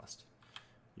not get tossed.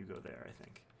 You go there, I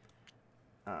think.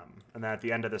 And then at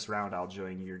the end of this round, I'll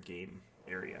join your game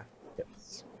area.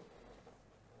 Yes.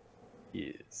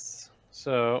 Yes.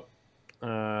 So,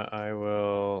 I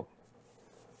will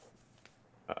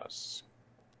pass.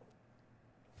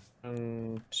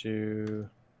 1, 2,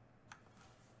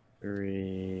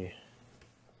 3,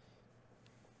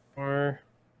 4.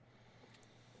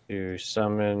 To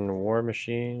summon War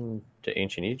Machine to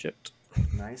Ancient Egypt.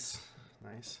 Nice,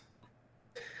 nice.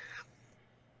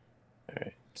 All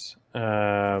right.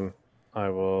 I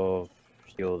will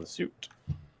heal the suit.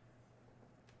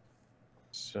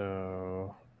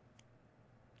 So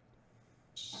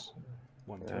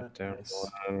One that threat. down Nice.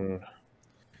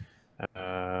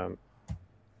 1.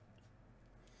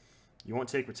 You won't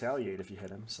take retaliate if you hit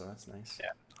him, so that's nice.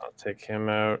 Yeah, I'll take him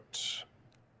out.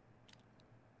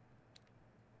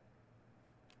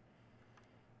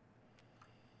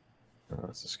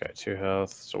 That's this guy 2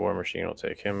 health. So War Machine will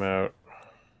take him out.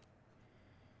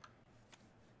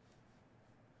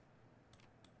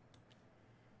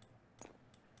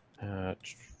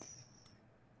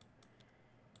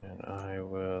 And I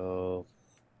will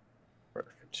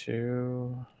work for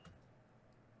 2.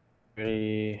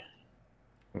 Pretty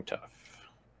tough.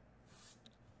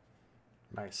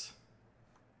 Nice.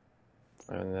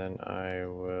 And then I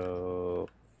will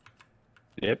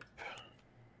dip.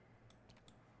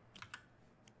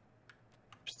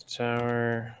 Just the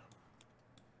tower.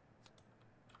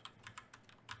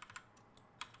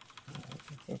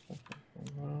 With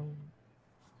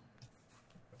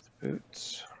the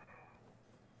boots.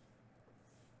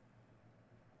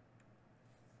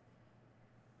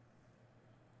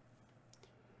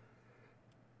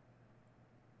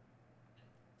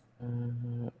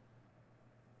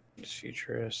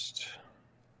 Futurist.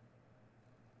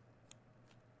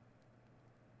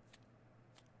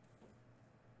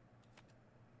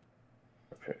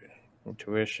 Okay.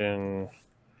 Intuition.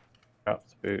 Drop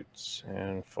the boots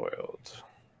and foiled.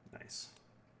 Nice.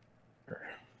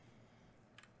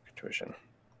 Intuition.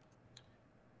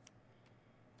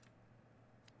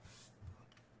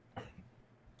 All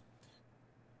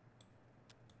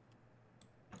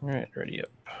right, ready up.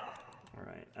 All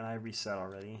right, and I reset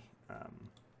already.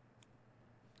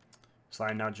 So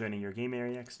I'm now joining your game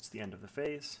area because it's the end of the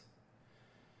phase.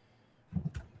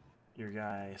 Your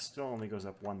guy still only goes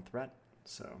up 1 threat,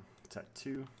 so it's at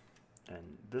 2.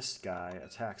 And this guy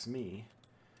attacks me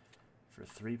for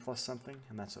 3 plus something,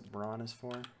 and that's what Brawn is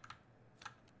for.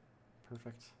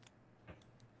 Perfect.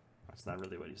 That's not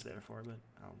really what he's there for, but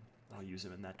I'll use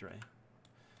him in that dray.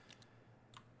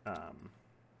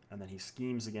 And then he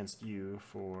schemes against you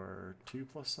for 2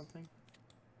 plus something.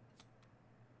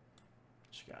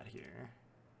 What you got here?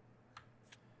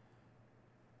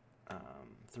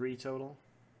 3 total.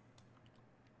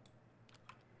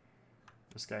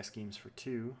 This guy schemes for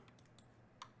 2.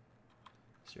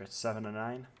 So you're at 7 and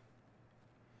 9.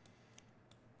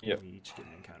 Yep. We each get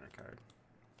an encounter card.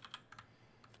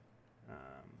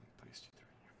 Place 2,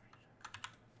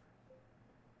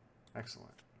 3.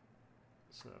 Excellent.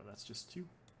 So that's just 2.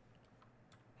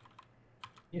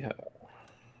 Yeah.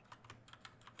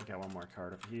 I got one more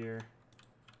card over here.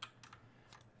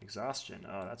 Exhaustion.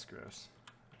 Oh, that's gross.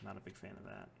 Not a big fan of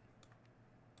that.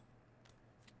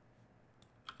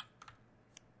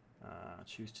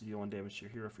 Choose to deal 1 damage to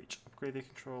your hero for each upgrade they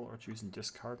control, or choose and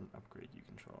discard an upgrade you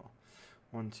control.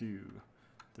 1, 2,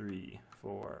 3,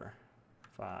 4,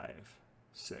 5,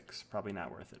 6. Probably not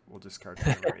worth it. We'll discard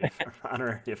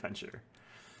Honorary Adventure.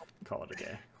 Call it a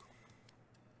day.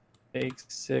 Take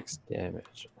 6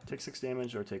 damage. Take 6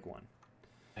 damage or take 1.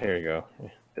 Here you go.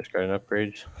 Discard an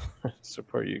upgrade.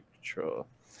 Support you control.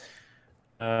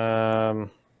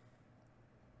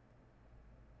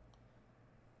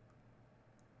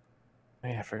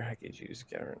 Yeah, I forgot I could use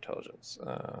counterintelligence.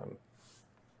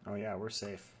 Oh yeah, we're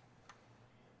safe.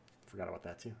 Forgot about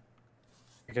that too.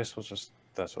 I guess we'll just,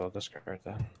 that's what I'll discard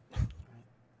then. Right.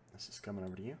 This is coming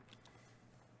over to you.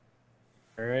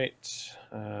 All right.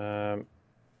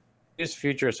 Use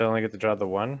future, so I only get to draw the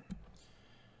 1.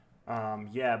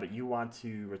 Yeah, but you want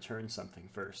to return something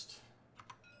first.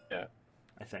 Yeah.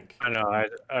 I think. I know.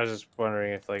 I was just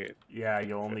wondering if like. Yeah,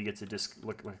 you'll only get to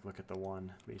look at the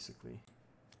 1 basically.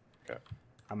 Okay.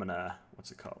 I'm gonna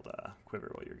what's it called? Quiver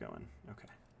while you're going. Okay.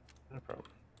 No problem.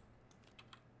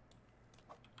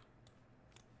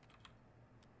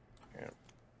 Yeah.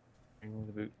 Bring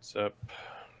the boots up.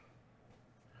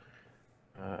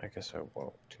 I guess I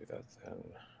won't do that then.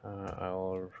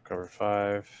 I'll recover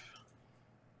 5.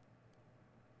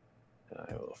 And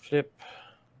I will flip.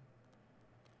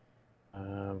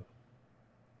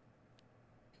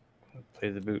 Play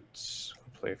the boots.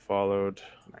 Play followed.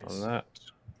 Nice. On that.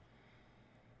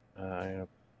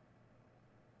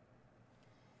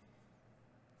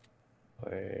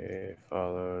 Play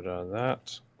followed on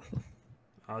that.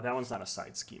 Oh, that one's not a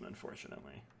side scheme,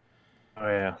 unfortunately. Oh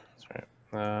yeah, that's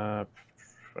right.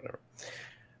 Whatever.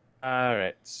 All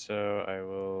right, so I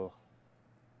will.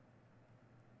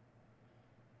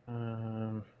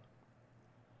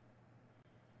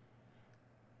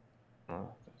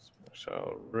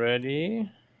 So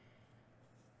ready.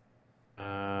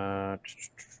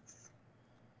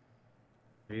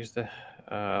 Use the.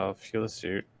 I'll fuel the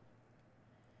suit.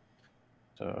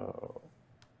 So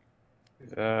do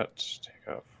that. Take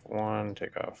off 1.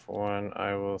 Take off 1.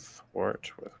 I will thwart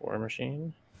with War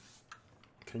Machine.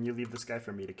 Can you leave this guy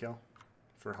for me to kill?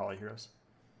 For Holly Heroes?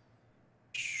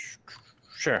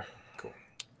 Sure. Cool.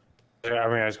 I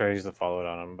mean, I was going to use the followed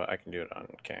on him, but I can do it on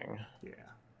Kang. Yeah.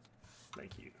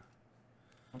 Thank you.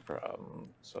 No problem.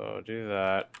 So do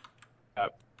that.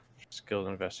 Tap Skilled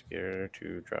Investigator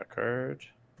to draw a card.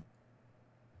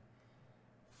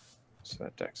 So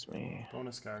that decks me.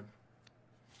 Bonus card.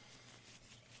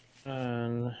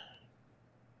 And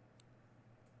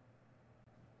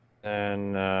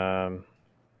then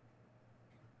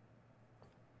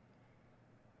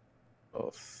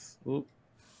both. Oop.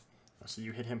 So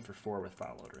you hit him for 4 with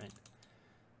followed, right?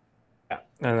 Yeah.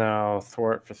 And then I'll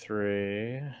thwart for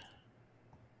 3.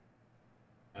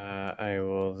 I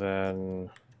will then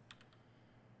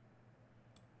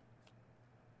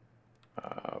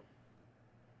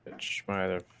pitch my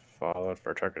other followed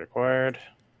for target acquired.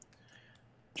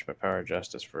 Pitch my power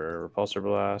justice for repulsor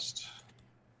blast.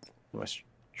 My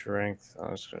strength,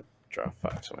 I'm just gonna draw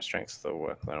 5, so my strength's the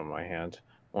one on my hand.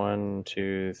 1,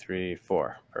 2, 3,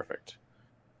 4. Perfect.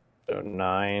 So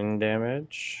 9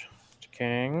 damage to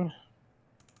Kang.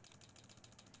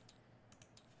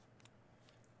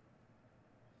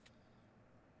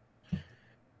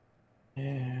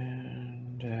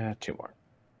 And 2 more.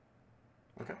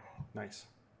 Okay, nice.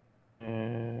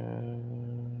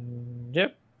 And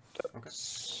yep.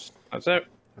 That's it.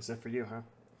 That's it for you, huh?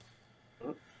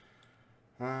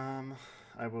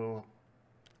 I will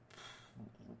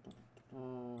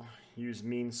use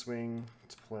Mean Swing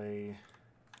to play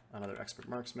another Expert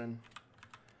Marksman.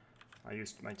 I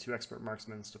used my 2 Expert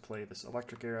Marksmen to play this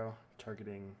Electric Arrow,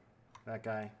 targeting that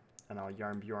guy, and I'll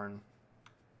Yarn Bjorn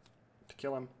to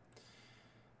kill him,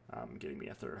 getting me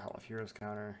a 3rd Hall of Heroes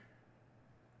counter.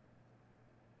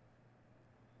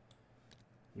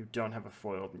 You don't have a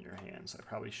foiled in your hand, so I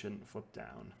probably shouldn't flip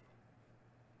down.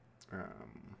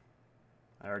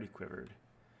 I already quivered.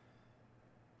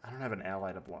 I don't have an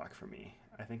ally to block for me.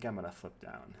 I think I'm gonna flip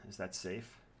down. Is that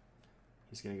safe?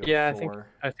 He's gonna go Yeah, 4.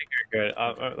 I think you're good.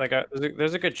 Okay.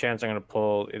 There's a good chance I'm gonna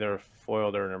pull either a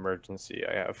foiled or an emergency.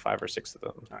 I have 5 or 6 of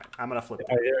them. All right, I'm gonna flip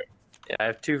I, down. yeah, I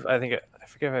have 2. I think I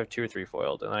forget if I have 2 or 3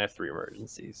 foiled, and I have 3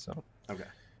 emergencies. So Okay,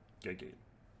 good.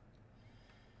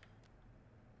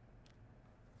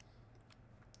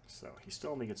 So he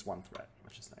still only gets 1 threat,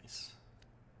 which is nice.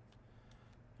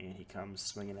 And he comes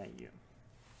swinging at you.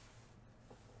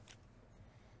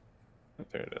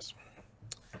 there it is.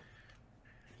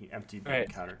 He emptied the Right.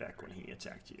 counter deck when he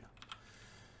attacked you.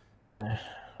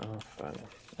 Oh, fun.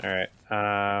 All right.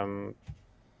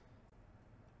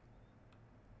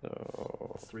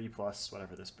 So 3+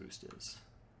 whatever this boost is.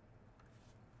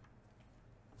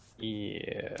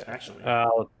 yeah. Actually,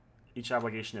 each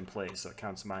obligation in play, so it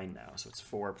counts mine now. So it's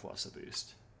 4 plus a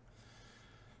boost.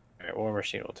 All right, War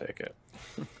Machine will take it.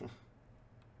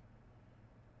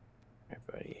 Hey,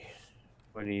 buddy.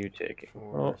 What are you taking?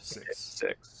 4, 6.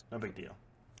 6. No big deal.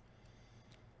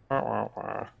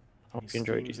 Hope He you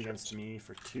enjoyed schemes these against trips. me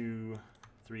for 2,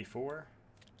 3, 4.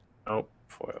 Nope,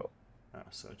 foil. Oh,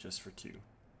 so just for 2,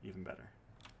 even better.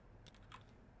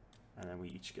 And then we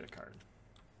each get a card.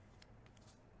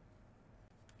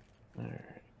 All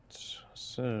right.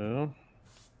 So,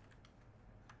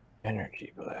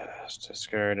 Energy Blast.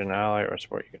 Discard an ally or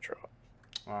support you control.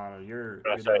 You're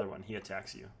That's the right. other one. He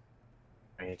attacks you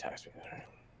He attacks me. All right.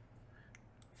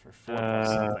 for 4 plus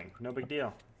something. No big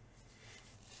deal.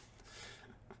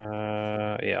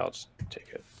 Yeah, I'll just take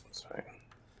it. It's fine.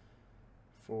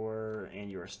 4,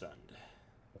 and you are stunned.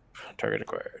 Target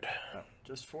acquired. Oh,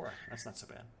 just 4. That's not so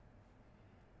bad.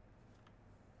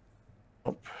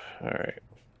 Nope. All right.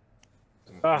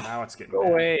 Now it's getting go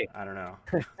bad. away. I don't know.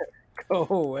 Go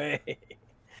away.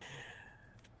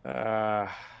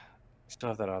 Still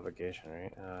have that obligation,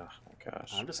 right? Oh my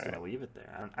gosh. I'm just All going to leave it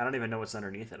there. I don't even know what's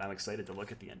underneath it. I'm excited to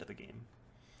look at the end of the game.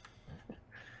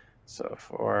 So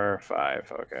 4,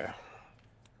 5. Okay.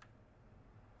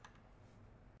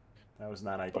 That was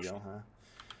not ideal, huh?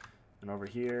 And over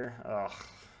here, ugh.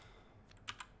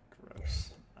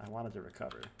 Gross. I wanted to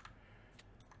recover.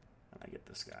 And I get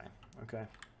this guy. Okay.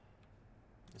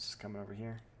 This is coming over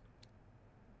here.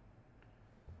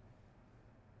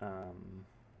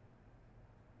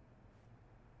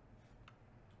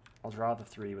 I'll draw the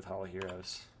 3 with Hall of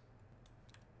Heroes.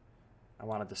 I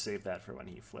wanted to save that for when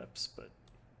he flips, but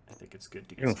I think it's good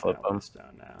to get some allies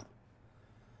down now.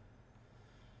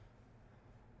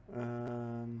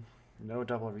 No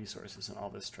double resources and all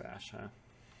this trash, huh?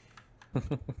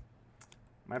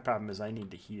 My problem is I need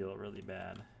to heal really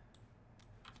bad.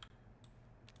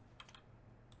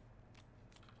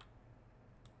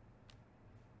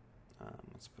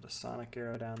 Let's put a sonic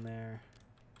arrow down there.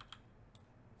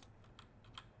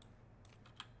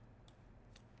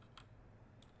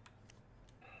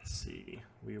 Let's see.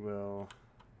 We will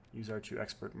use our 2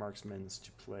 expert marksmen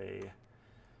to play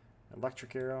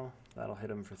electric arrow. That'll hit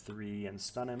him for 3 and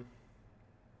stun him.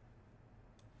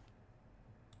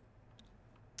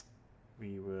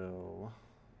 We will...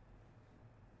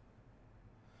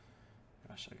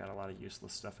 Gosh, I got a lot of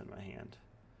useless stuff in my hand.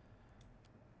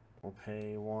 We'll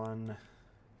pay 1,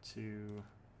 2,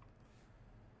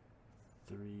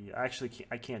 3. Actually,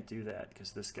 I can't do that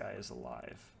because this guy is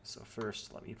alive. So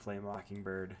first, let me play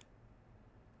Mockingbird.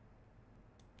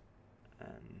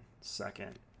 And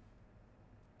second,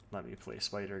 let me play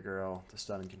Spider Girl to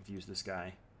stun and confuse this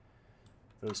guy.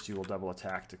 Those 2 will double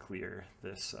attack to clear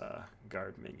this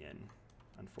guard minion.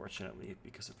 Unfortunately,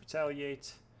 because of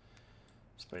Retaliate,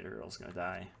 Spider Girl's going to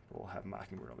die. But we'll have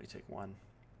Mockingbird only take 1.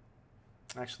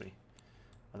 Actually,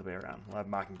 other way around. We'll have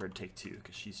Mockingbird take 2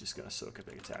 because she's just going to soak a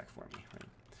big attack for me.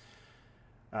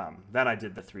 Right? Then I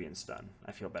did the 3 and stun.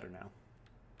 I feel better now.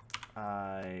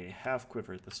 I have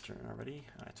quivered this turn already.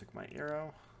 I took my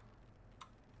arrow.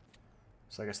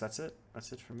 So I guess that's it.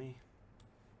 That's it for me.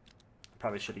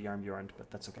 Probably should have Yarn Bjorned, but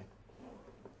that's okay.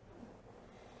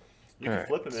 You can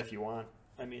flip him if you want.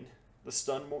 I mean, the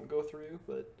stun won't go through,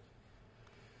 but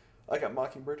I got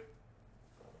Mockingbird.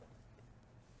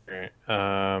 Alright.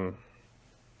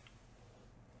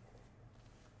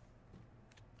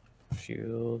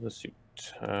 Fuel the suit.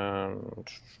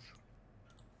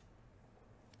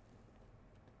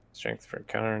 Strength for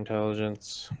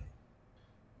counterintelligence.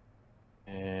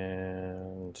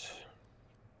 And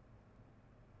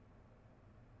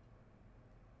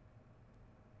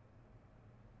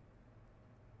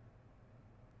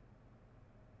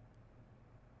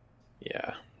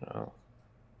yeah, no.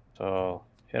 So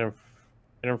hit him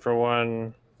for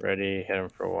 1, ready, hit him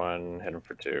for 1, hit him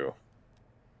for 2.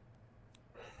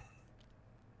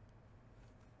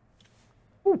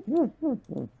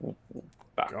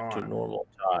 Back to Gone. normal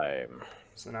time.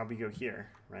 So now we go here,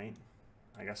 right?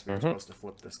 I guess we were supposed to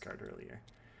flip this card earlier.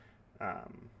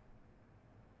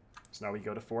 So now we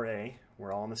go to 4A.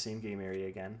 We're all in the same game area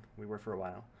again. We were for a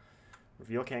while.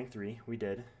 Reveal Kang 3. We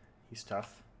did. He's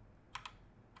tough.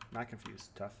 Not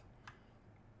confused. Tough.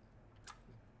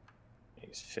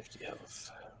 He's 50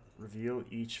 health. Reveal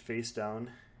each face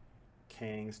down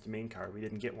Kang's domain card. We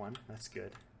didn't get one. That's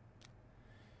good.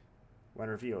 When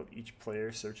revealed, each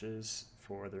player searches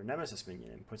for their Nemesis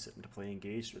minion and puts it into play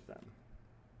engaged with them.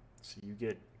 So you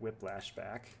get Whiplash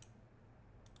back.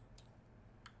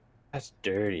 That's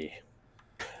dirty.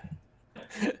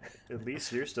 At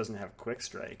least yours doesn't have Quick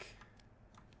Strike.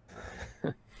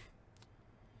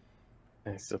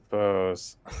 I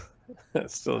suppose.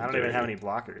 That's still I don't dirty. even have any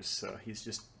blockers, so he's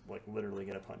just like literally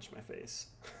gonna punch my face.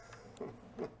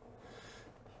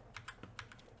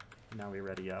 Now we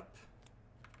ready up.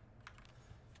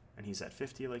 And he's at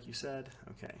 50, like you said.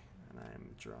 Okay. And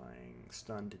I'm drawing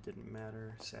stunned. It didn't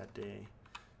matter. Sad day.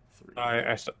 3.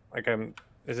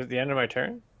 Is it the end of my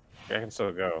turn? I can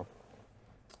still go.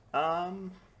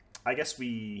 I guess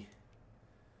we.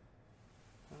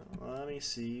 Let me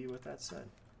see what that said.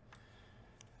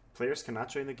 Players cannot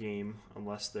join the game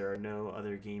unless there are no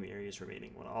other game areas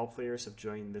remaining. When all players have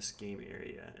joined this game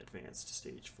area, advance to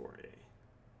stage 4A.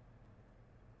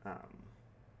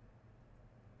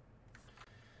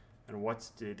 And what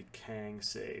did Kang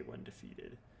say when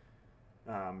defeated?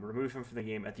 Remove him from the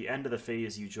game. At the end of the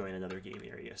phase, you join another game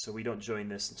area. So we don't join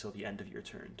this until the end of your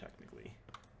turn, technically.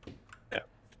 Yeah.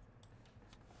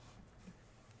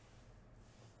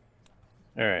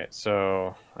 Alright,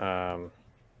 so...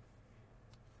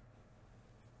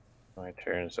 my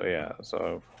turn, so yeah,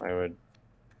 so I would...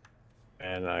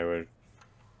 And I would...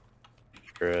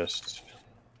 First...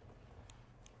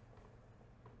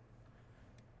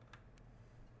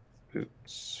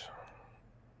 Oops.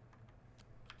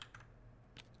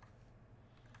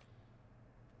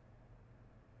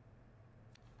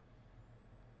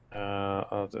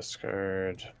 I'll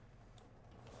discard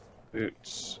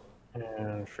Boots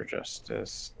and for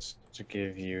Justice to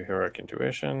give you Heroic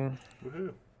Intuition.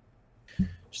 Woohoo.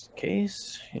 Just in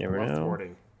case. You never know.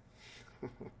 Thwarting.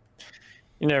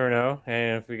 You never know.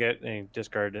 And if we get any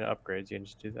discard upgrades, you can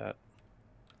just do that.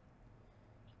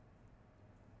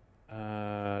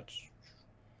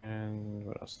 And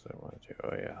what else do I want to do?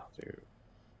 Oh yeah, I'll do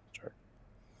start.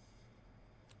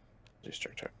 Do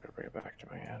start to bring it back to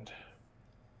my hand.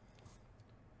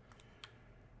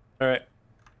 All right,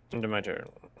 into my turn.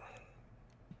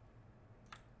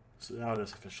 So now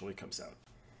this officially comes out.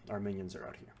 Our minions are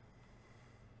out here.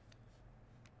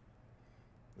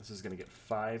 This is going to get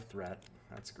 5 threat.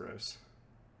 That's gross.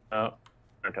 Oh,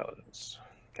 intelligence.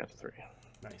 Count to 3.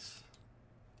 Nice.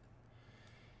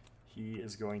 He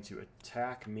is going to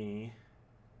attack me.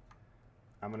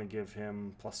 I'm going to give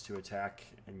him +2 attack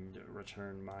and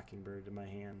return Mockingbird to my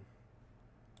hand.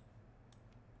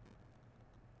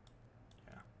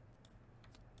 Yeah.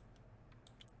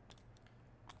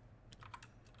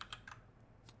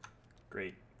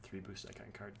 Great. 3 boost icon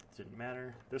card. Didn't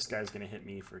matter. This guy's going to hit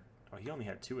me for... Oh, he only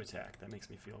had 2 attack. That makes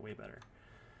me feel way better.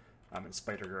 And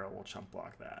Spider-Girl will chump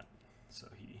block that. So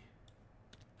he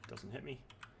doesn't hit me.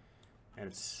 And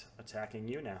it's attacking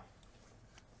you now.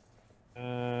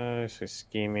 So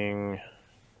scheming.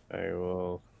 I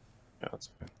will. No, it's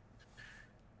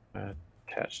fine.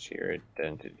 Attached to your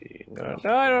identity. No,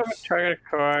 no, I don't have a target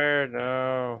acquired.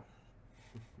 No.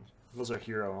 Those are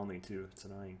hero only too. It's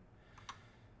annoying.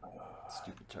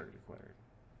 Stupid target acquired.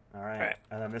 All right.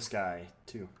 And then this guy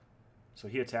too. So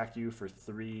he attacked you for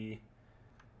 3.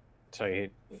 So he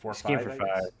 4, schemed 5. for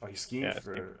 5. Oh, he schemed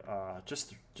for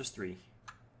just 3.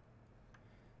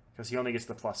 Because he only gets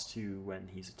the +2 when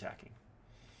he's attacking.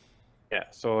 Yeah.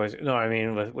 So no, I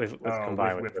mean with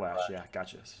combined with Whiplash. Yeah,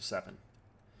 gotcha. So 7.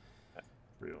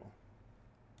 Real.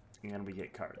 And we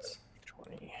get cards.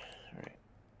 20. All right.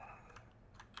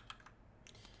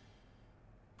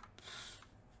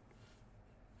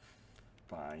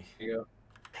 Bye. There you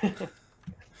go.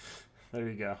 There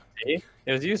you go. See?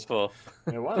 It was useful.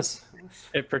 It was.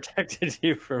 It protected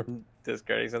you from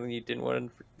discarding something you didn't want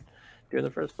to do in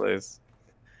the first place.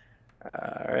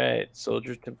 All right,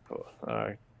 Soldier Tempo.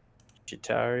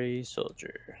 Chitari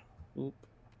Soldier. Oop.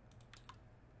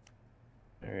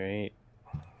 All right.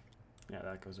 Yeah,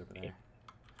 that goes over there.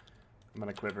 I'm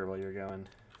gonna quiver while you're going.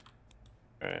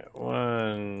 All right,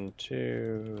 1,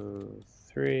 2,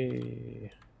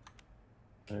 3.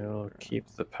 I'll keep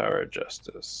the Power of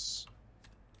Justice.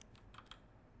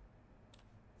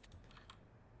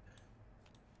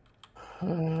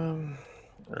 All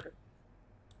right.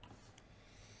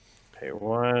 Pay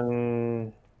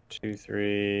 1, 2,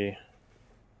 3,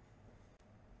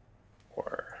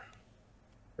 4.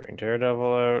 Bring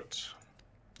Daredevil out.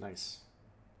 Nice.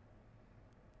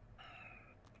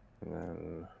 And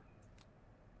then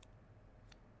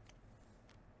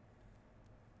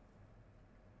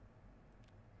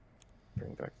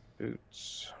bring back the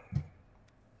boots.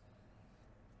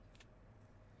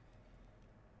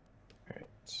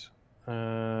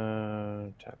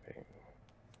 Alright. Tapping.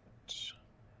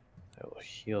 I will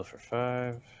heal for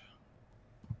 5.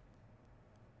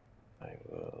 I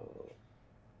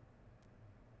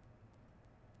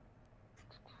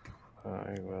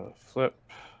will flip.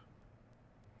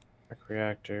 Arc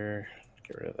reactor.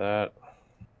 Get rid of that.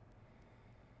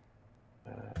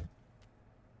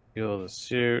 Heal the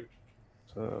suit.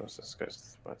 So what's this guy?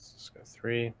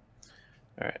 3.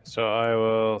 Alright, so I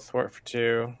will thwart for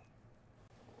 2.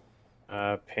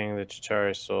 Ping the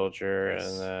Chitauri soldier, Nice.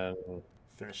 and then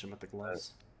Finish him with the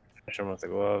gloves. finish him with the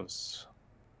gloves.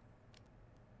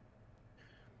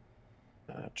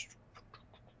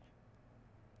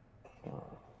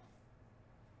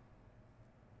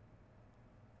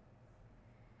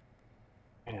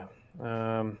 Yeah.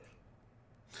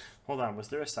 Hold on, was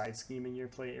there a side scheme in your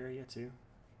play area too?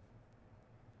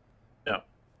 No.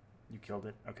 You killed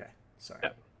it? Okay, sorry. Yeah.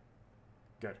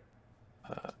 Good.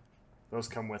 Those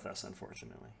come with us,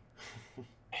 unfortunately.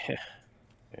 Yeah,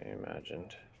 I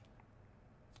imagined.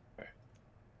 Right.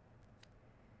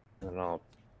 And then I'll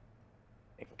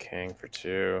make Kang for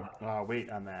 2. I'll wait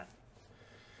on that.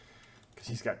 Because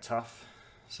he's got tough,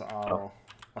 so I'll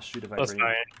shoot a That's vibranium.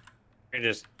 fine. You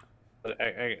just,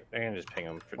 I can just ping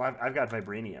him for. Well, I've got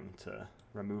vibranium to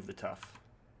remove the tough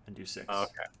and do 6. Oh,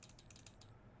 okay.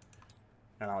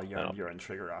 And I'll urine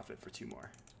trigger off it for 2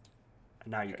 more.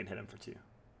 And now you can hit him for 2.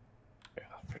 Yeah,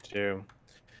 for 2.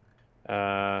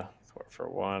 Thwart for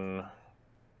 1.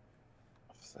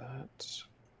 Off that.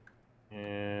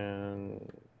 And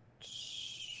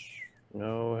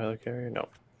no helicarrier? No.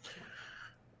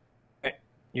 Okay,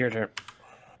 your turn.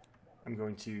 I'm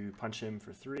going to punch him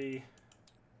for 3.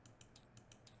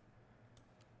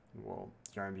 We'll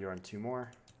yarn Bjorn 2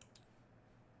 more.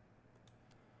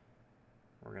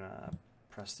 We're gonna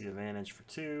press the advantage for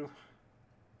 2.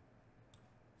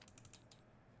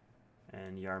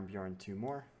 And yarn Bjorn 2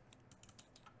 more.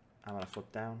 I'm gonna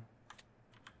flip down.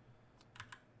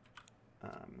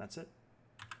 That's it.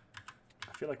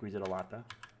 I feel like we did a lot though.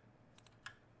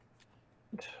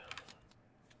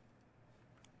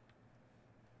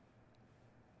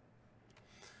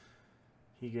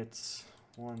 He gets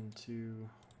 1, 2,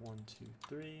 1, 2,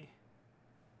 3.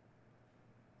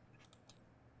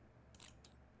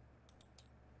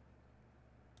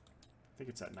 I think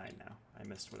it's at 9 now. I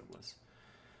missed what it was.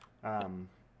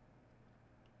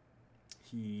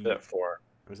 He At 4.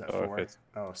 was at 4.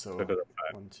 Oh, so go to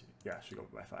 5. 1, 2. Yeah, should go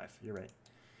by 5. You're right.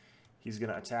 He's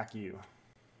gonna attack you.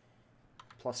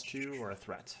 +2 or a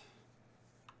threat.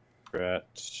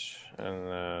 Threat, and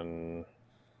then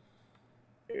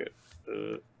get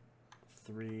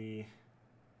 3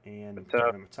 and give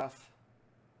tough. him a tough.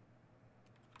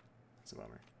 That's a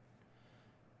bummer.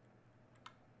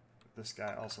 This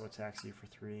guy also attacks you for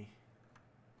 3.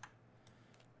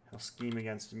 He'll scheme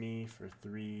against me for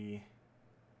 3,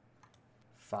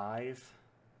 5.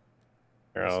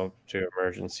 Here, I'll do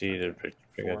emergency to bring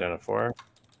it down to 4.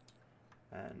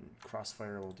 And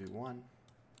crossfire will do 1,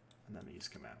 and then these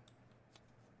come out.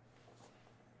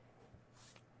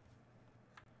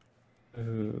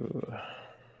 Ooh.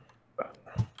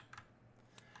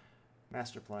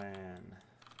 Master plan.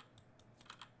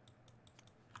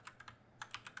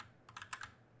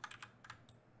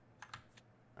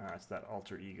 It's that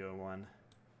alter ego one.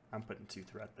 I'm putting 2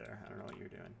 threat there. I don't know what you're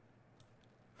doing.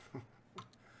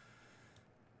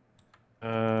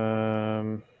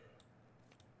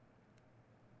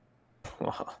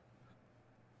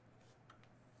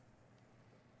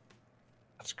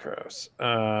 That's gross. Is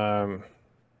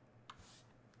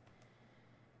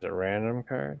it a random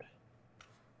card?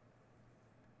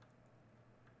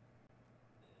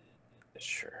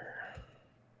 Sure.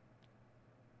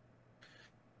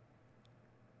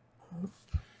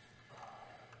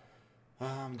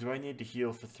 Do I need to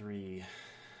heal for 3?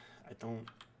 I don't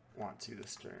want to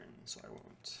this turn, so I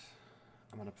won't.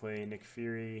 I'm going to play Nick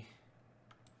Fury,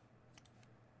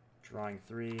 drawing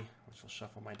 3, which will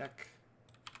shuffle my deck.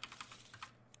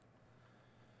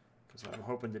 Because what I'm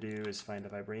hoping to do is find a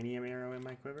vibranium arrow in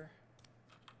my quiver.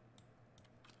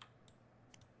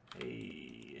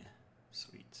 Hey,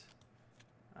 sweet.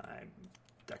 I'm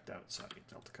decked out, so I get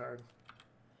dealt a card.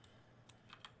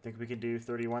 Think we can do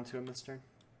 31 to him this turn?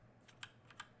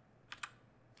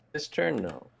 This turn,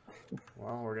 no.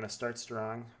 Well, we're going to start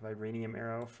strong. Vibranium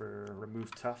arrow for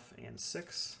remove tough and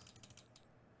 6.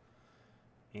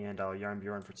 And I'll Yarn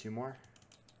Bjorn for 2 more.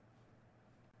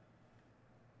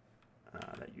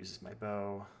 That uses my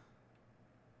bow.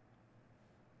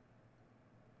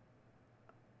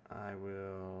 I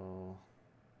will...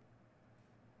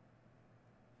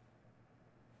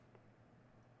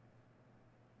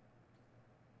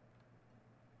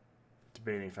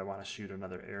 Debating if I want to shoot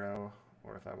another arrow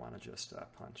or if I want to just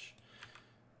punch.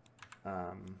 If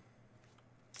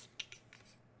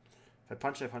I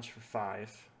punch for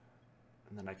 5,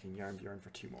 and then I can Yarn Bjorn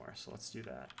for 2 more. So let's do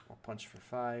that. I'll punch for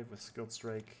 5 with Skilled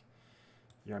Strike,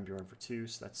 Yarn Bjorn for 2,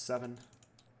 so that's 7.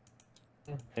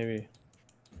 Maybe.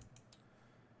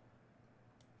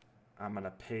 I'm gonna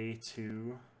pay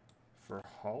 2 for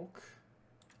Hulk.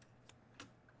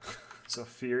 So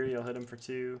Fury, I'll hit him for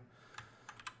 2.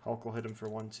 Hulk will hit him for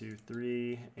 1, 2,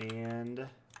 3, and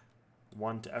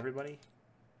 1 to everybody.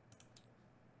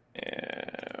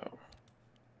 Yeah.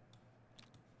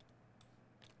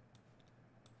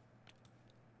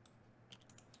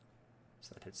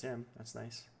 So that hits him. That's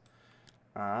nice.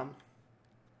 Yeah.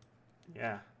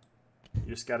 You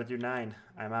just got to do 9.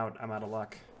 I'm out. I'm out of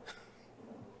luck.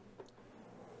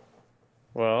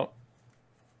 Well.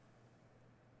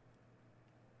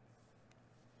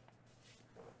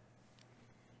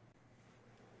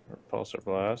 Repulsor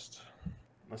Blast.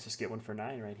 Let's just get one for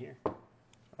 9 right here. Oh,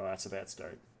 that's a bad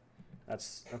start.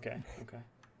 That's okay. Okay.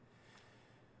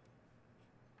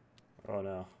 Oh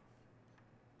no.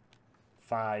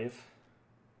 5.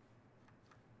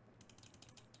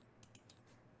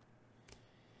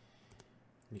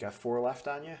 You got 4 left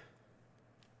on you?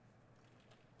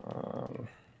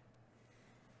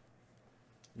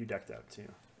 You decked out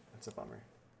too. That's a bummer.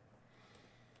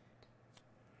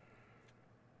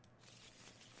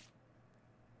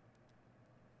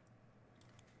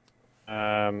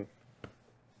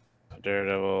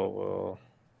 Daredevil will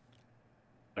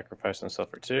sacrifice himself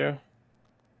for 2.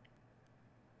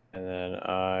 And then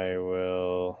I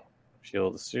will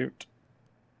shield the suit.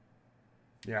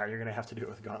 Yeah, you're going to have to do it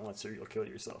with gauntlets or you'll kill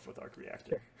yourself with Arc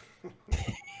Reactor.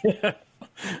 Yeah.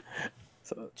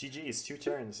 So, GG's, 2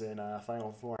 turns in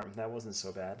final form. That wasn't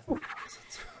so bad.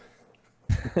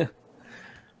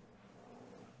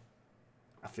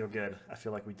 I feel good. I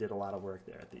feel like we did a lot of work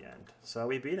there at the end. So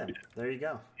we beat him. There you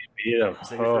go. beat him. Is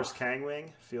that your first Kang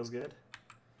wing? Feels good?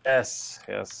 Yes,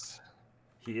 yes.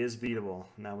 He is beatable.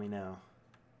 Now we know.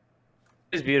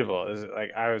 It's beautiful. It's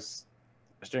like I was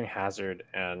doing Hazard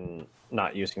and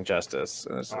not using Justice.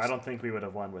 And I don't think we would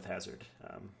have won with Hazard.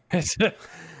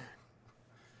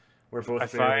 We're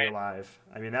both barely alive.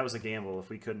 I mean, that was a gamble if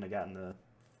we couldn't have gotten the...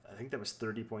 I think that was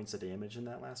 30 points of damage in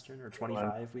that last turn, or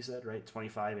 25, we said, right?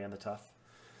 25 and the tough.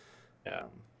 Yeah.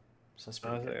 So that's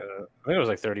pretty good. I think it was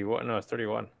like 31. No, it's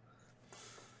 31.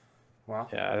 Wow.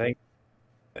 Yeah,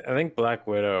 I think Black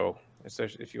Widow,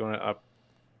 especially if you want to up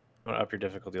your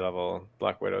difficulty level,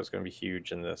 Black Widow is going to be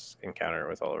huge in this encounter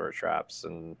with all of her traps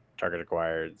and target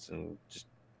acquireds and just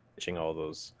pitching all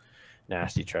those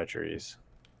nasty treacheries.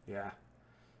 Yeah.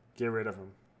 Get rid of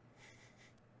them.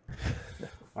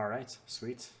 All right.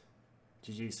 Sweet.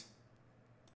 GG's.